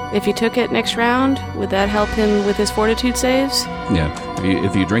that? If you took it next round, would that help him with his fortitude saves? Yeah.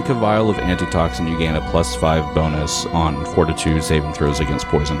 If you drink a vial of antitoxin, you gain a +5 bonus on fortitude saving throws against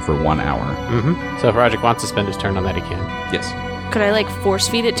poison for 1 hour. Mm-hmm. So if Roderick wants to spend his turn on that, he can. Yes. Could I, force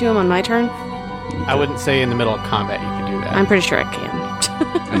feed it to him on my turn? I wouldn't say in the middle of combat you could do that. I'm pretty sure I can.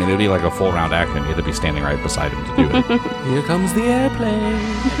 I mean, it would be like a full round action. You'd have to be standing right beside him to do it. Here comes the airplane.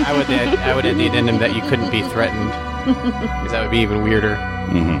 I would add the addendum that you couldn't be threatened. Because that would be even weirder.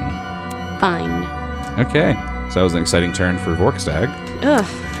 Mm-hmm. Fine. Okay. So that was an exciting turn for Vorkstag. Ugh.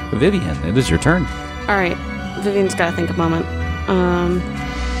 Vivian, it is your turn. All right. Vivian's got to think a moment.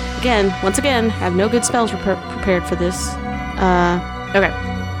 Once again, I have no good spells prepared for this. Okay.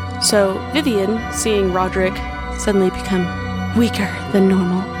 So Vivian, seeing Roderick suddenly become weaker than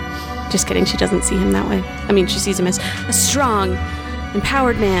normal. Just kidding. She doesn't see him that way. I mean, she sees him as a strong,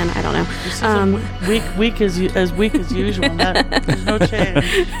 empowered man. I don't know. Weak as usual. There's no change.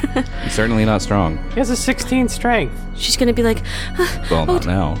 He's certainly not strong. He has a 16 strength. She's gonna be like, Well, not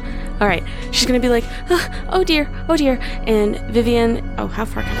now. all right. She's gonna be like, oh dear. And Vivian, how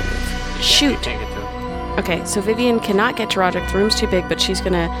far can I move? Shoot. Can't get to him. Okay, so Vivian cannot get to Roderick. The room's too big, but she's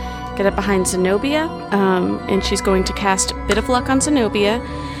gonna get up behind Zenobia, and she's going to cast Bit of Luck on Zenobia,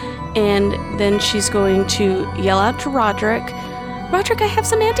 and then she's going to yell out to Roderick, Roderick, I have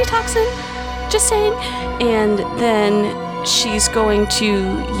some antitoxin, just saying. And then she's going to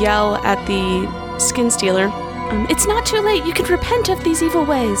yell at the skin stealer, it's not too late, you can repent of these evil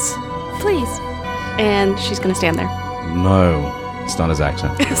ways, please. And she's gonna stand there. No. It's not his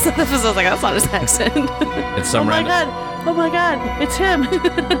accent. So I was like, that's not his accent. It's some Oh my random. god! Oh my god! It's him!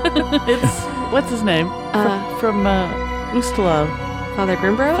 It's what's his name? From Ustalav. Father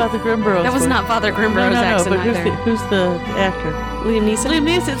Grimborough? Father Grimborough. That was not Father Grimborough's accent but either. who's the actor? Liam Neeson? Liam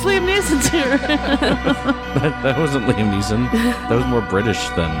Neeson. It's Liam Neeson's here. That wasn't Liam Neeson. That was more British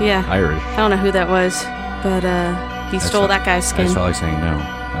than Yeah. Irish. I don't know who that was, but he stole that guy's I skin. just felt like saying no,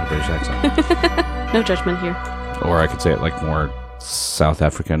 not a British accent. No judgment here. Or I could say it like more South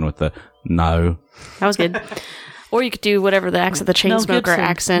African with the no. That was good. Or you could do whatever the accent, the Mel Chainsmoker Gibson.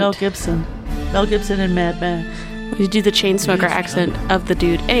 accent. Mel Gibson and Mad Max. You do the Chainsmoker accent of the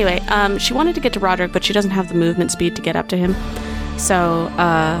dude. Anyway, she wanted to get to Roderick, but she doesn't have the movement speed to get up to him. So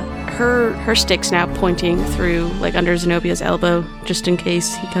her stick's now pointing through, under Zenobia's elbow, just in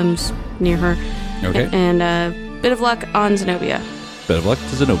case he comes near her. Okay. And Bit of Luck on Zenobia. Bit of luck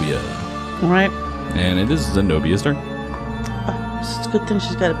to Zenobia. All right. And it is Zenobia's turn. It's a good thing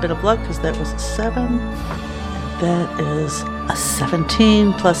she's got a bit of luck because that was a 7. That is a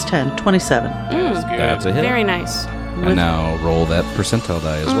 17 plus 10, 27. That's a hit. Very nice. And now roll that percentile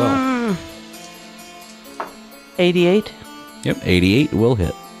die as well. 88. Yep, 88 will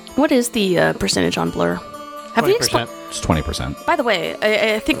hit. What is the percentage on Blur? Have we 20%. It's 20%. By the way,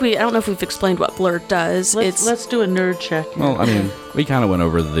 I think I don't know if we've explained what Blur does. Let's do a nerd check. Well, I mean, we kind of went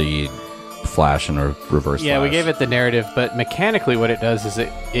over the flash and a reverse Yeah, we flash. gave it the narrative, but mechanically what it does is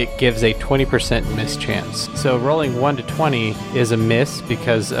it gives a 20% miss chance. So rolling 1 to 20 is a miss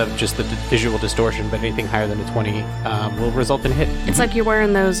because of just the visual distortion, but anything higher than a 20 will result in a hit. It's like you're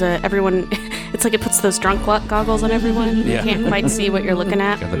wearing those, everyone, it's like it puts those drunk goggles on everyone. Yeah. You can't quite see what you're looking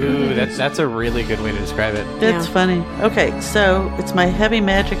at. Got the- Ooh, that's a really good way to describe it. That's Yeah. funny. Okay, so it's my heavy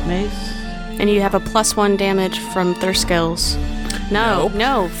magic mace. And you have a +1 damage from Thurskell's.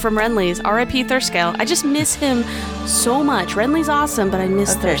 No, from Renly's. R.I.P. Thurskell. I just miss him so much. Renly's awesome, but I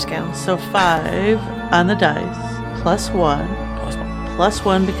miss Thurskell. So 5 on the dice, +1.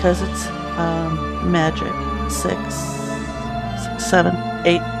 +1 because it's magic. 6, 7,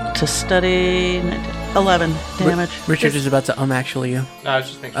 8 to study. 11 damage. Richard is about to actually you. No, I was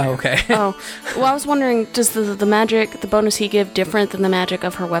just making Oh, okay. Oh, well, I was wondering, does the magic, the bonus he give, different than the magic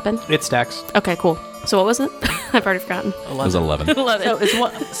of her weapon? It stacks. Okay, cool. So what was it? I've already forgotten. It was 11. 11. So it's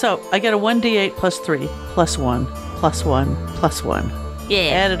one. So I get a 1d8 +3 +1 +1 +1. yeah.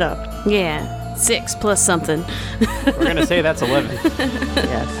 Add it up. Yeah. 6 plus something. We're going to say that's 11.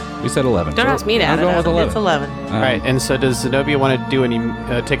 Yes. We said 11. Don't ask me to I'm add it going up. with 11. It's 11. All right, and so does Zenobia want to do any,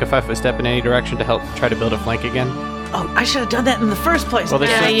 take a 5-foot step in any direction to help try to build a flank again? Oh, I should have done that in the first place. Well,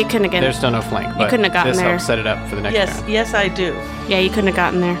 there's Yeah, still, you couldn't have there's still no flank, but couldn't have gotten this there. helps set it up for the next yes, round. yes, I do. Yeah, you couldn't have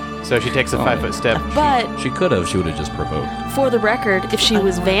gotten there. So she takes a 5-foot step. But She could have. She would have just provoked. for the record, if she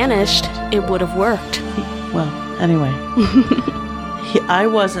was vanished, it would have worked. Well, anyway. I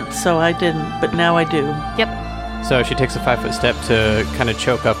wasn't, so I didn't, but now I do. Yep. So she takes a 5-foot step to kind of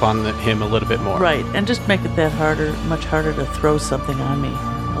choke up on him a little bit more. Right, and just make it that much harder to throw something on me.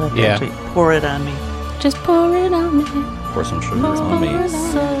 I'll have to Yeah. actually pour it on me. Just pour it on me. Pour some sugar on me.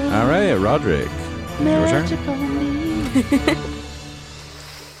 All right, Roderick. Your turn.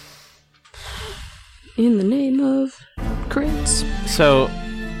 In the name of crits. So,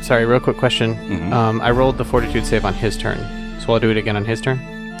 sorry, real quick question. Mhm. I rolled the fortitude save on his turn. So I'll do it again on his turn?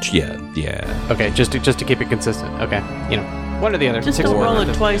 Yeah. Okay, just to keep it consistent. Okay, one or the other. Just 6 don't or roll one.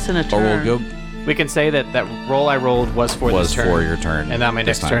 it twice in a Or turn. we'll go We can say that roll I rolled was for this turn. for your turn. And then my this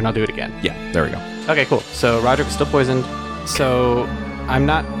next time. turn I'll do it again. Yeah, there we go. Okay, cool. So Roderick's still poisoned. So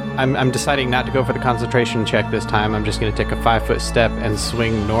I'm deciding not to go for the concentration check this time. I'm just going to take a 5-foot step and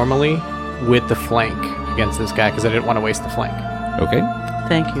swing normally with the flank against this guy because I didn't want to waste the flank. Okay.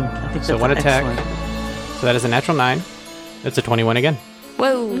 Thank you. I think So that's one attack. excellent. So that is a natural 9. It's a 21 again.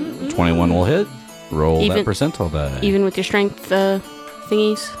 Whoa. 21 will hit. Roll Even- that percentile die. Even with your strength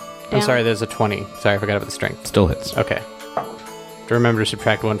thingies? I'm down? sorry, there's a 20. Sorry, I forgot about the strength. Still hits. Okay. To remember to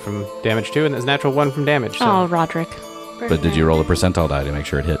subtract 1 from damage too, and there's natural 1 from damage. So. Oh, Roderick. But did you roll the percentile die to make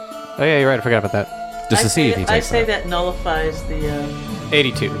sure it hit? Oh yeah, you're right. I forgot about that. Just to see if he takes I say that. that nullifies the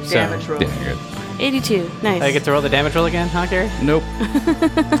 82. damage So roll. Yeah, you're good. 82. Nice. I get to roll the damage roll again, huh, Gary? Nope.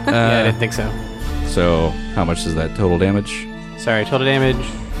 Yeah, I didn't think so. So, how much is that total damage? Sorry, total damage.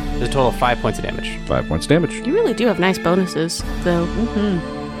 There's a total of 5 points of damage. 5 points damage. You really do have nice bonuses, though.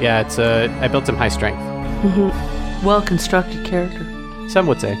 Yeah, it's I built some high strength. Well constructed character. Some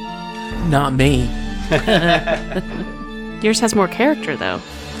would say. Not me. Yours has more character, though.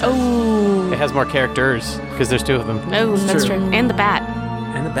 Oh. It has more characters because there's 2 of them. Oh, that's true. true. And the bat.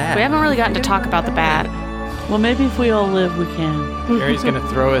 And the bat. We haven't really gotten to talk about the bat. Well, maybe if we all live, we can. Gary's gonna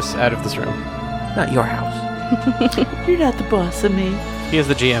throw us out of this room. Not your house. You're not the boss of me. He is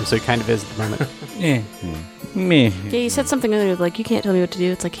the GM, so he kind of is at the moment. Yeah. Meh. Yeah, you said something earlier, like, you can't tell me what to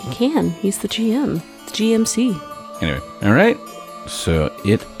do. It's like, he can. He's the GM. It's GMC. Anyway. All right. So,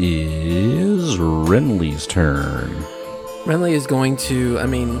 it is Renly's turn. Renly is going to,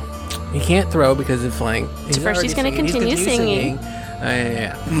 he can't throw because of flank. first he's already gonna continue singing.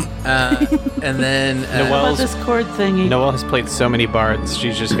 And then What about Noelle's this chord thingy? Noelle has played so many bards.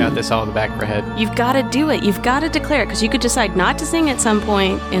 She's just got this all in the back of her head. You've got to do it. You've got to declare it, because you could decide not to sing at some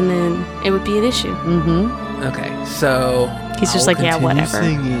point, and then it would be an issue. Mm-hmm. okay, so He's just I'll like, yeah, continue whatever.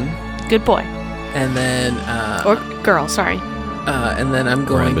 Singing. Good boy. And then Or girl, sorry. and then I'm Or in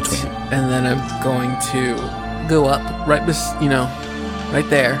going to, between. and then I'm going to go up right right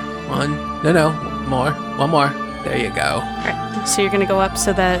there. One more. There you go. All right. So you're going to go up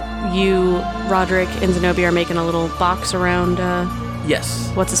so that you, Roderick, and Zenobia are making a little box around,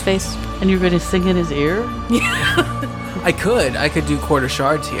 Yes, what's his face? And you're going to sing in his ear? I could do quarter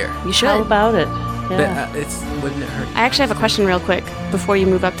shards here. You should. How about it? But Yeah. wouldn't it hurt? I actually have a question real quick before you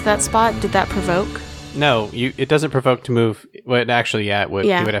move up to that spot. Did that provoke? No, it doesn't provoke to move. Well, actually, yeah, it would.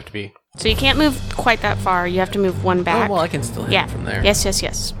 Yeah. It would have to be. So you can't move quite that far. You have to move one back. Oh, well, I can still hit yeah. it from there. Yes.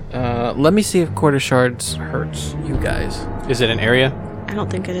 Let me see if quarter shards hurts you guys. Is it an area? I don't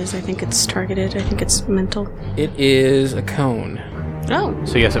think it is. I think it's targeted. I think it's mental. It is a cone. Oh.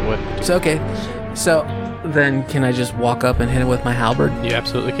 So yes, it would. So okay. So then can I just walk up and hit him with my halberd? You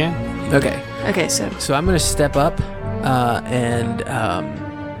absolutely can. Okay. Okay, so So I'm gonna step up and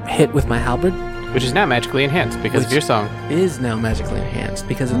hit with my halberd. Which is now magically enhanced because of your song. Is now magically enhanced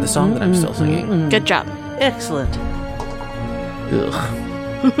because of the song that I'm still singing. good job. Excellent.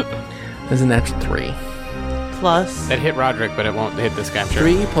 Ugh. There's a natural 3. Plus, That hit Roderick, but it won't hit this guy, I'm sure.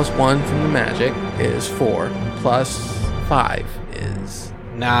 3 plus 1 from the magic is 4. Plus 5 is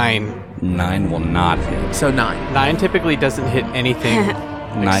 9. 9 will not hit. so 9. 9 typically doesn't hit anything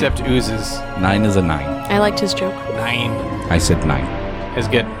except oozes. 9 is a 9. I liked his joke. 9 I said 9. is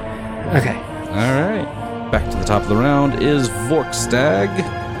good. Okay. All right. Back to the top of the round is Vorkstag.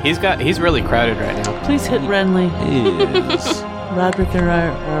 He's really crowded right now. please hit Renly. Is Roderick and I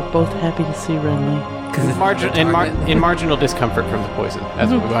are both happy to see Renly. In marginal discomfort from the poison.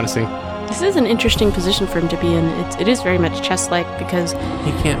 That's what we want to see. This is an interesting position for him to be in. It is very much chess-like because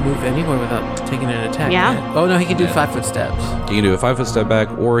He can't move anywhere without taking an attack. Yeah. right? Oh no, he can do 5-foot steps. he can do a 5-foot step back,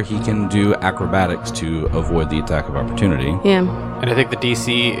 or he can do acrobatics to avoid the attack of opportunity. yeah. And I think the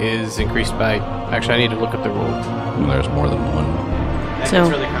DC is increased by... Actually, I need to look up the rule. And there's more than one. So-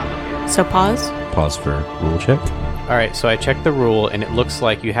 really complicated. So pause. Pause for rule check. All right, so I checked the rule, and it looks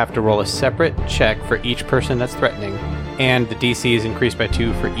like you have to roll a separate check for each person that's threatening, and the DC is increased by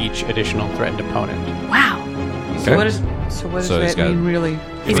 2 for each additional threatened opponent. Wow. Okay. What does So he's that mean, got- really?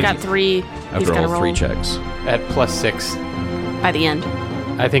 He's got 3. I He's have to got to roll roll 3 checks. At plus 6. by the end.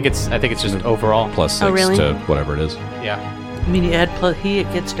 I think it's just overall. Plus 6 Oh, really? to whatever it is. Yeah. I mean, he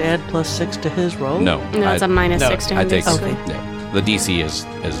gets to add plus 6 to his roll? No. No, it's a minus no, 6 to I him, take basically. yeah. The DC is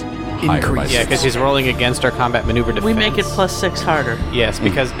higher by Increased. Yeah, 6. because he's rolling against our combat maneuver defense. We make it plus 6 harder. Yes,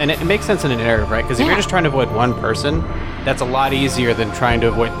 because and it makes sense in a narrative, right? Because if Yeah. you're just trying to avoid one person, that's a lot easier than trying to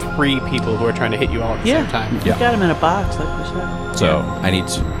avoid 3 people who are trying to hit you all at the Yeah. same time. You got him in a box, like we said. So I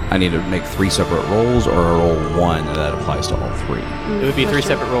need to make 3 separate rolls, or roll 1 and that applies to all 3. It would be 3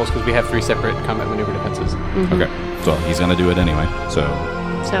 separate rolls because we have 3 separate combat maneuver defenses. Okay. So he's gonna do it anyway. So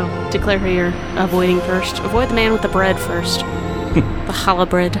So declare who you're avoiding first. Avoid the man with the bread first. The challah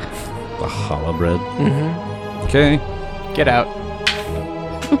bread. the challah bread. Mm-hmm. Okay. Get out.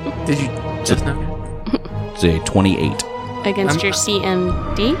 Did you just know? It's a 28. Against your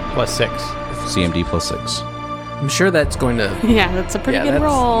CMD? Plus 6. CMD plus 6. I'm sure that's going to. Yeah, that's a pretty good that's,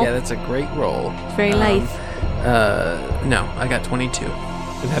 roll. Yeah, that's a great roll. Very light. No, I got 22.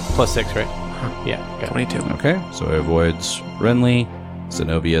 And that's plus 6, right? Yeah. Okay. 22. Okay. So it avoids Renly.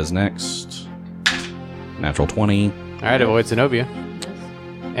 Zenobia's next. Natural 20. All right, avoid Zenobia.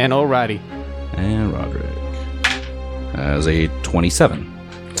 And alrighty. And Roderick has a 27.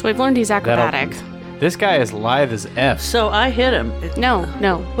 So we've learned he's acrobatic. This guy is lithe as F. So I hit him. No.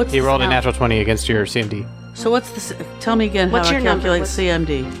 What's He rolled a No. natural 20 against your CMD. So what's the? Tell me again What's how your I number? calculate What's-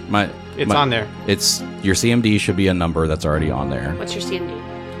 CMD. It's on there. It's your CMD should be a number that's already on there. What's your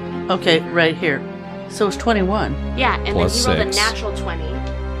CMD? Okay, right here. So it's 21. Yeah, and Plus then he rolled 6. a natural 20.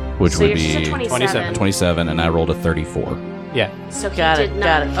 Which so would yours is a be 27. 27, and I rolled a 34. Yeah. So he Got did it. not.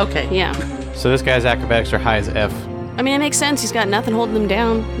 Got it. Okay. Yeah. So this guy's acrobatics are high as F. I mean, it makes sense. He's got nothing holding him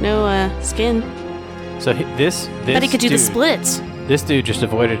down. No skin. So this But he could do the dude- splits. This dude just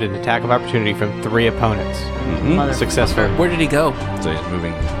avoided an attack of opportunity from 3 opponents. Mother- Successful. Where did he go? So he's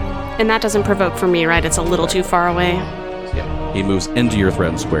moving. And that doesn't provoke for me, right? It's a little too far away. Yeah. He moves into your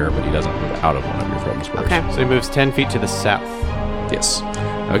threatened square, but he doesn't move out of one of your threatened squares. Okay. So he moves 10 feet to the south. Yes.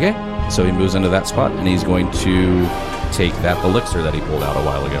 Okay. So he moves into that spot, and he's going to take that elixir that he pulled out a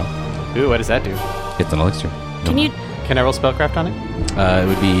while ago. Ooh, what does that do? It's an elixir. Can you Can I roll spellcraft on it? It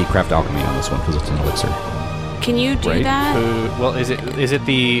would be craft alchemy on this one because it's an elixir. do Right. that? Ooh, well, is it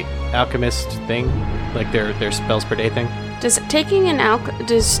the alchemist thing, like their spells per day thing? Does taking an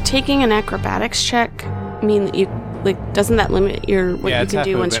acrobatics check mean that you doesn't that limit your what you it's can half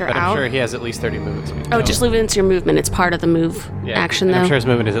do once movement, you're but out? I'm sure he has at least 30 movements. Oh, just leave it into your movement. It's part of the move action and though. I'm sure his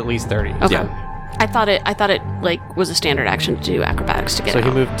movement is at least 30. Okay. Yeah. I thought it was a standard action to do acrobatics to get So it he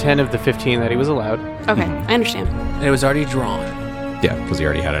out. moved 10 of the 15 that he was allowed. Okay, I understand. And it was already drawn. Yeah, because he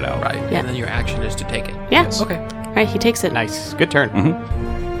already had it out. Right. Yeah. And then your action is to take it. Yeah. Yes. Okay. All right, he takes it. Nice. Good turn.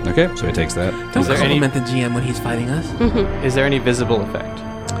 Okay, so he takes that. Don't there any- compliment the GM when he's fighting us. Is there any visible effect?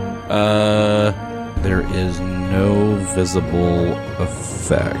 There is no visible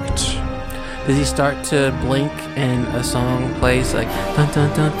effect. Does he start to blink and a song plays like dun dun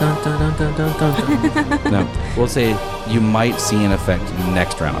dun dun dun dun dun dun dun? No, we'll say you might see an effect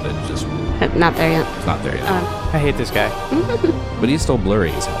next round. It's just Not there yet. it's not there yet. I hate this guy. But he's still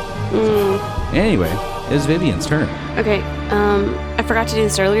blurry as hell. Anyway, is Vivian's turn. Okay, I forgot to do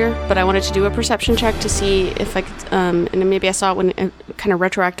this earlier, but I wanted to do a perception check to see if I could, and maybe I saw it when, kind of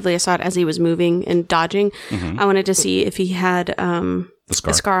retroactively, I saw it as he was moving and dodging. I wanted to see if he had a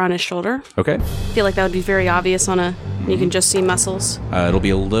scar on his shoulder. Okay. I feel like that would be very obvious on you can just see muscles. It'll be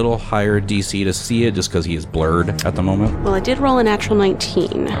a little higher DC to see it just because he is blurred at the moment. Well, I did roll a natural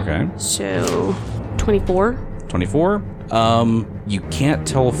 19. Okay. So, 24. 24. You can't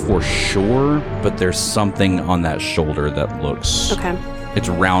tell for sure, but there's something on that shoulder that looks... Okay. It's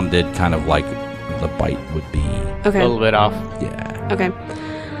rounded, kind of like the bite would be. Okay. A little bit off. Yeah. Okay.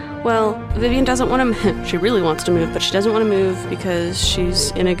 Well, Vivian doesn't want to... She really wants to move, but she doesn't want to move because she's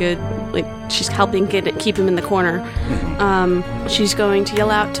in a good... she's helping keep him in the corner. She's going to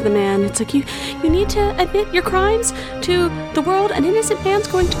yell out to the man. It's like, you need to admit your crimes to the world. An innocent man's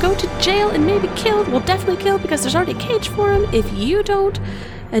going to go to jail and maybe killed. Well, definitely killed because there's already a cage for him if you don't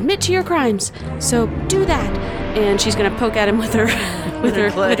admit to your crimes. So do that. And she's going to poke at him with her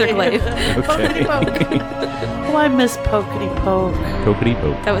glaive. Okay. Oh, I miss Pokety Poke. Pokety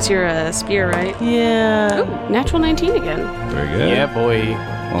poke. That was your spear, right? Yeah. Ooh, natural 19 again. Very good. Yeah, boy.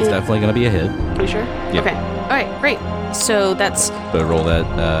 Well, it's definitely going to be a hit. You sure? Yeah. Okay. All right, great. So that's... But roll that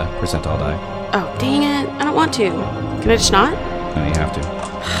percentile die. Oh, dang it. I don't want to. Can I just not? No, you have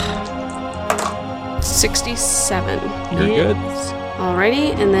to. 67. You're good.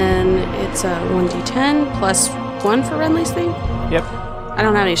 Alrighty, and then it's a 1d10 plus 1 for Renly's thing? Yep. I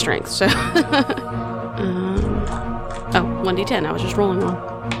don't have any strength, so... 1d10. I was just rolling one.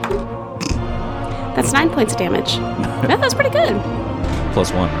 That's 9 points of damage. Yeah, that's pretty good.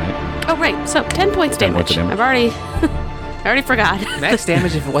 +1, right? Oh, right. So, 10 points 10 points damage. of damage. I already forgot. Max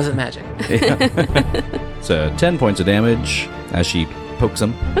damage if it wasn't magic. So 10 points of damage as she pokes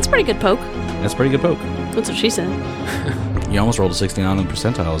him. That's a pretty good poke. That's a pretty good poke. That's what she said. You almost rolled a 69 on the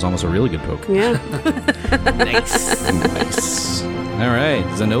percentile. It's almost a really good poke. Yeah. Nice. All right,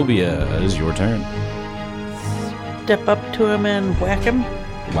 Zenobia, it is your turn. Step up to him and whack him.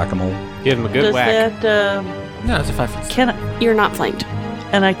 Whack-a-mole. Give him a good Does whack. that... No, it's a 5 foot. can I... You're not flanked.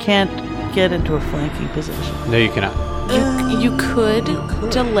 And I can't get into a flanking position. No, you cannot. You could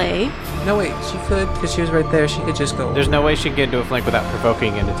delay. No, wait, she could, because she was right there. She could just go. There's no way she can get into a flank without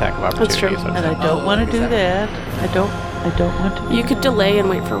provoking an attack of opportunity. That's true. is what I'm And saying. I don't want to do that. I don't want to. You could delay and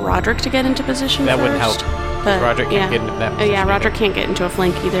wait for Roderick to get into position That wouldn't first, help. But Roderick can't get into that Oh, position yeah, Roderick either. can't get into a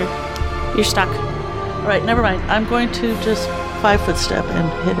flank either. You're stuck. All right, never mind. I'm going to just 5-foot step and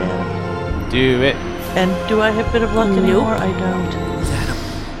hit at him. Do it. And do I have a bit of luck Nope. anymore? I don't.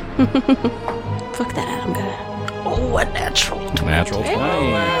 Fuck that, Adam. Good. Oh, a natural. Natural 20.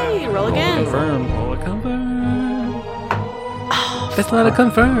 Hey, roll again. Confirm. Roll a confirm. That's not a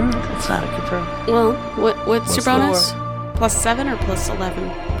confirm. It's not a confirm. Well, what's your Plus bonus? Plus 7 or plus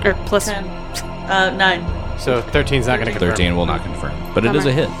 11? Or plus 10. 9. So 13's not going to confirm. 13 will not confirm. But it is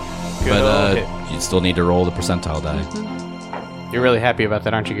a hit. Good But old hit. you still need to roll the percentile die. You're really happy about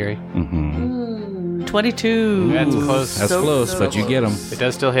that, aren't you, Gary? Mm-hmm. 22. That's close. That's So close, but you get him. It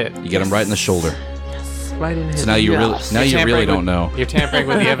does still hit. You get him right in the shoulder. Right in his So now you Yes. really, You're really tampering don't know. You're tampering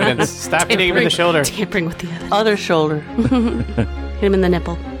with the evidence. Stop hitting him in the shoulder. Tampering with the evidence. Other shoulder. Hit him in the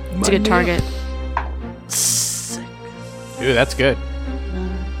nipple. It's a good target. 6. Ooh, that's good.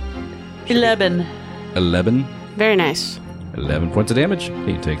 11. 11. Very nice. 11 points of damage.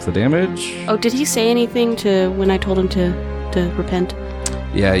 He takes the damage. Oh, did he say anything to when I told him to repent?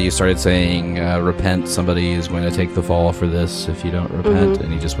 Yeah, you started saying, repent, somebody is going to take the fall for this if you don't repent.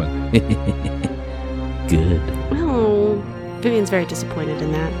 And he just went, good. Oh, Vivian's very disappointed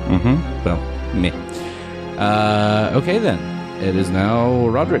in that. Mm-hmm. Well, meh. Okay then. It is now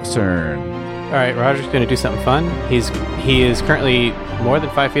Roderick's turn. All right, Roger's going to do something fun. He is currently more than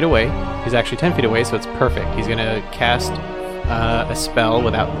 5 feet away. He's actually 10 feet away, so it's perfect. He's going to cast a spell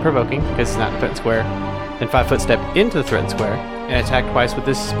without provoking because it's not in the threatened square. Then 5-foot step into the threatened square and attack twice with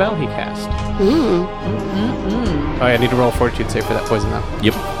this spell he cast. Mm. Oh, yeah, I need to roll a fortitude save for that poison though.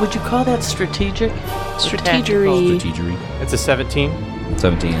 Yep. Would you call that strategic? Strategery. Strategery. It's a 17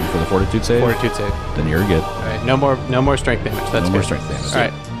 17 for the fortitude save. fortitude save. Then you're good. All right, no more strength damage. That's No more good. strength damage. All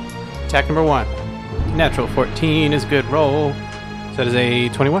right, attack number 1. Natural 14 is good roll. So that is a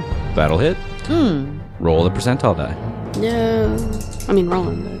 21. Battle hit. Roll the percentile die. No. I mean,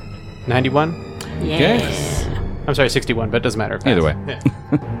 rolling. 91. Yeah. Okay. I'm sorry, 61, but it doesn't matter. Either way. Yeah.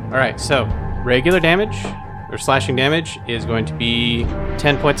 All right, so regular damage or slashing damage is going to be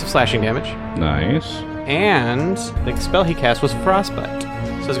 10 points of slashing damage. Nice. And the spell he cast was Frostbite.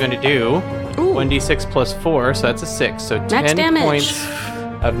 So it's going to do 1d6 plus 4, so that's a 6. So 10 damage. points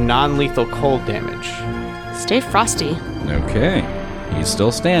of non-lethal cold damage. Stay frosty. Okay. He's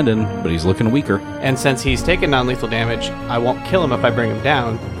still standing, but he's looking weaker. And since he's taken non-lethal damage, I won't kill him if I bring him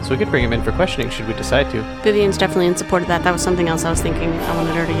down. So we could bring him in for questioning should we decide to. Vivian's definitely in support of that. That was something else I was thinking. I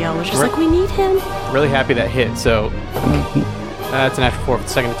wanted her to yell. She's Right. like, we need him. Really happy that hit. So that's a natural 4 for the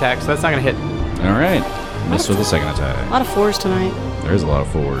second attack. So that's not going to hit. All right. Missed with the second A attack. lot of 4s tonight. There's a lot of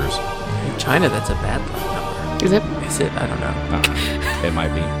 4s. In China, that's a bad luck number. Is it? Is it? I don't know. It might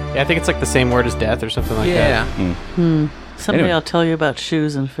be. Yeah, I think it's like the same word as death or something like Yeah. Someday Anyway. I'll tell you about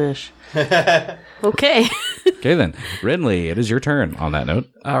shoes and fish. Okay. Okay, then. Ridley, it is your turn on that note.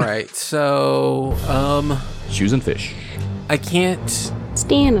 All right. So, Shoes and fish. I can't.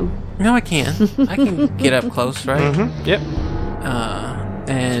 Stand him. No, I can. I can get up close, right? that. Yep.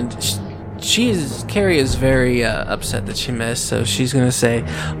 And Carrie is very upset that she missed, so she's gonna say,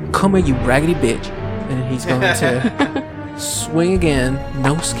 "Come here, you raggedy bitch!" And he's going to swing again.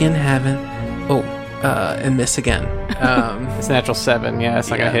 No skin having. Oh, and miss again. It's a natural 7. Yeah, it's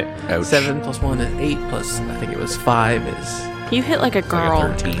not going to hit. Ouch. 7 plus 1 is 8 plus I think it was 5 is You hit like a Like a girl.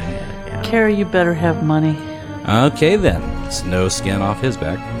 13. Carrie, you better have money. Okay, then. It's no skin off his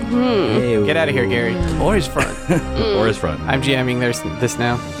back. Hey, Get out of here, Gary. or his front. Or his front. I'm GMing this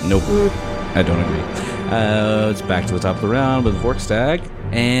now. Nope. I don't agree. It's back to the top of the round with Vorkstag.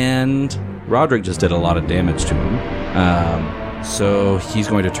 And Roderick just did a lot of damage to him. So he's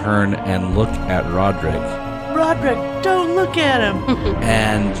going to turn and look at Roderick. Roderick, don't look at him.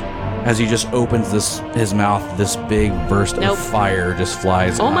 And as he just opens his mouth, this big burst Nope. of fire just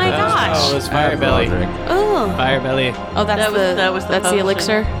flies Oh out my of his gosh. mouth Oh, it's at fire belly. Roderick. Oh. Fire belly. Oh, that's That was the that's the potion.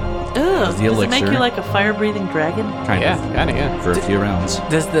 elixir. Ugh. The Does it make elixir. you like a fire-breathing dragon? Kind Yeah, of. kind of, yeah. For a few rounds.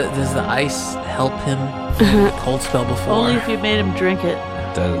 Does the ice help him? Cold spell before. Only if you made him drink it.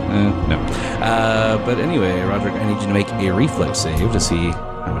 No. But anyway, Roderick, I need you to make a reflex save to see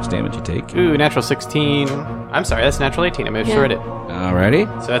how much damage you take. Ooh, natural 16. I'm sorry, that's natural 18. I misread it. Alrighty.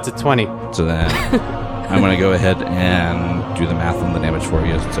 So that's a 20. So then I'm going to go ahead and do the math on the damage for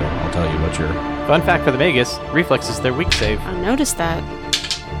you. So I'll tell you what your... Fun fact for the Magus, reflex is their weak save. I noticed that.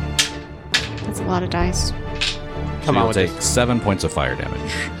 That's a lot of dice. So Come on you'll with take this. 7 points of fire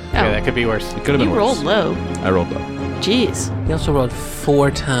damage. Yeah, Oh, that could be worse. It could have been you worse. rolled low. I rolled low. Jeez. He also rolled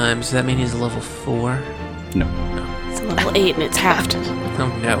 4 times. Does that mean he's level 4? No. It's a level 8 and it's halved. Oh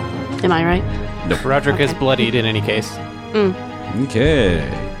no. Am I right? Roderick is Okay. bloodied in any case. Okay.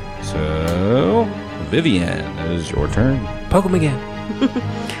 So, Vivian, it is your turn. Poke him again.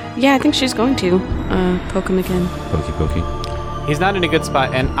 Yeah, I think she's going to poke him again. Pokey pokey. He's not in a good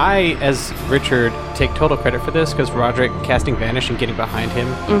spot, and I, as Richard, take total credit for this because Roderick casting Vanish and getting behind him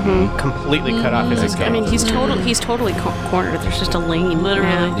completely cut off his Thank escape. I mean, he's totally cornered. There's just a lane. Literally.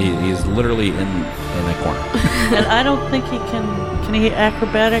 Yeah. He's literally in a corner. And I don't think he can he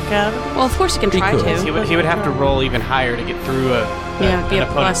acrobatic out of it? Well, of course he can try could. to. He would have to roll even higher to get through Yeah, be an a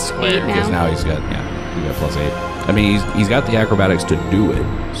opponent's plus square. 8 Because now. now he's got plus 8. I mean, he's got the acrobatics to do it.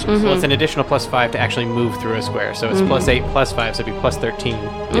 So it's an additional plus 5 to actually move through a square. So it's plus 8 plus 5, so it'd be plus 13.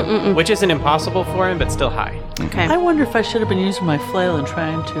 Which isn't impossible for him, but still high. Okay. I wonder if I should have been using my flail and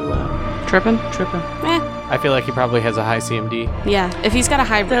trying to Trip him? trip him. I feel like he probably has a high CMD. Yeah. If he's got a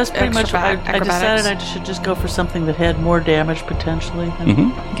high That was pretty much. I acrobatics. decided I should just go for something that had more damage potentially. And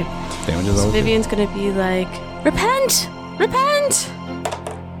Damage is always good. Vivian's gonna be like, repent! Repent!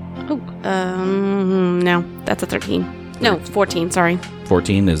 Oh, no. That's a 13. No, 14, sorry.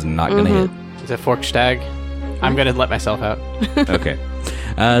 14 is not going to Is that Forkstag? I'm going to let myself out. hit. Okay.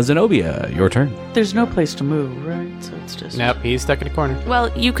 Zenobia, your turn. There's no place to move, right? So it's just. Nope, he's stuck in a corner.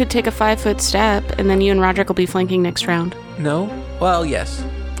 Well, you could take a 5-foot step, and then you and Roderick will be flanking next round. No? Well, yes.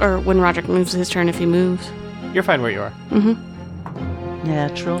 Or when Roderick moves his turn, if he moves. You're fine where you are.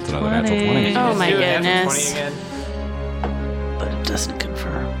 Natural 20. another natural 20. Oh my Do a natural goodness. 20 again. But it doesn't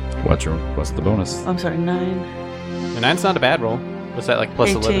confirm. What's the bonus? I'm sorry, 9. The 9's not a bad roll. What's that, like plus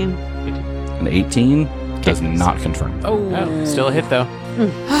 18. 11? An 18 does not confirm. Oh. Oh, still a hit though.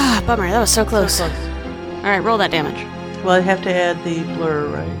 Ah, bummer. That was so close. So close. All right, roll that damage. Well, I have to add the blur,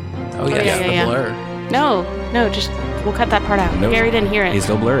 right? Oh, yes, yeah, the yeah. blur. No, just we'll cut that part out. Nope. Gary didn't hear it. He's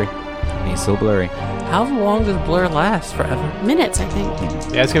still blurry. How long does blur last? Forever? Minutes, I think.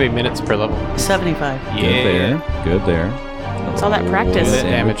 Yeah, it's going to be minutes per level. 75. Good there. It's all that practice. Good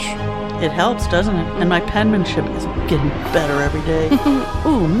damage. It helps, doesn't it? And my penmanship is getting better every day.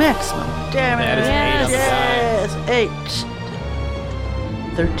 Ooh, maximum. Damn it. That is Yes. 8 on the die. Yes,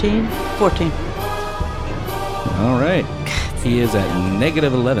 8. 13, 14. All right. He is at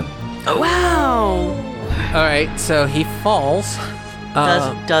negative 11. Wow. All right, so he falls.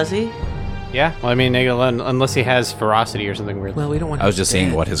 Does he? Yeah, well, I mean, negative 11, unless he has ferocity or something weird. Well, we don't want I was him just seeing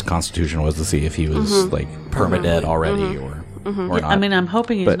dead. what his constitution was to see if he was like permadead already or. or not. I mean, I'm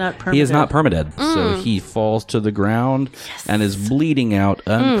hoping he's but not permanent. he is not permadead, so he falls to the ground and is bleeding out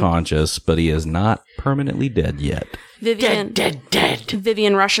unconscious, but he is not permanently dead yet. Vivian, dead.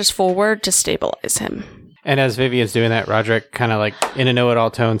 Vivian rushes forward to stabilize him. And as Vivian's doing that, Roderick kind of like in a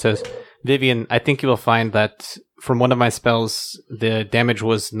know-it-all tone says, Vivian, I think you will find that from one of my spells, the damage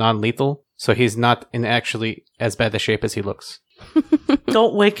was non-lethal, so he's not in actually as bad a shape as he looks.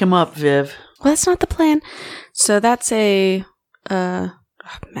 Don't wake him up, Viv. Well, that's not the plan. So that's a,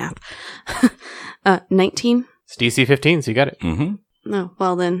 math. 19? It's DC 15, so you got it. Mm-hmm. No,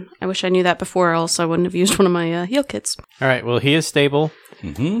 well then, I wish I knew that before, else I wouldn't have used one of my heal kits. All right, well, he is stable.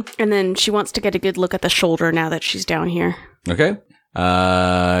 Mm-hmm. And then she wants to get a good look at the shoulder now that she's down here. Okay.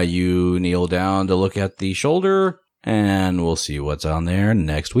 You kneel down to look at the shoulder, and we'll see what's on there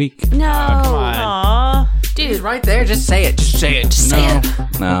next week. No! Come on. Aw. He's right there. Just say it. Just say it. Just say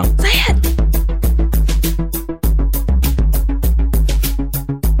it. No. Say it!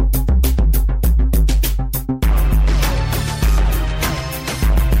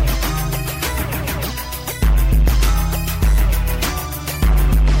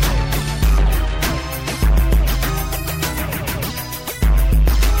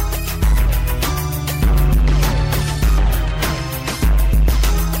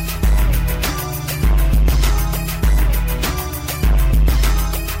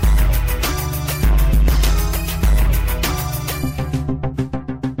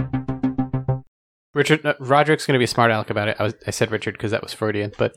 Richard, Roderick's going to be a smart aleck about it. I said Richard because that was Freudian, but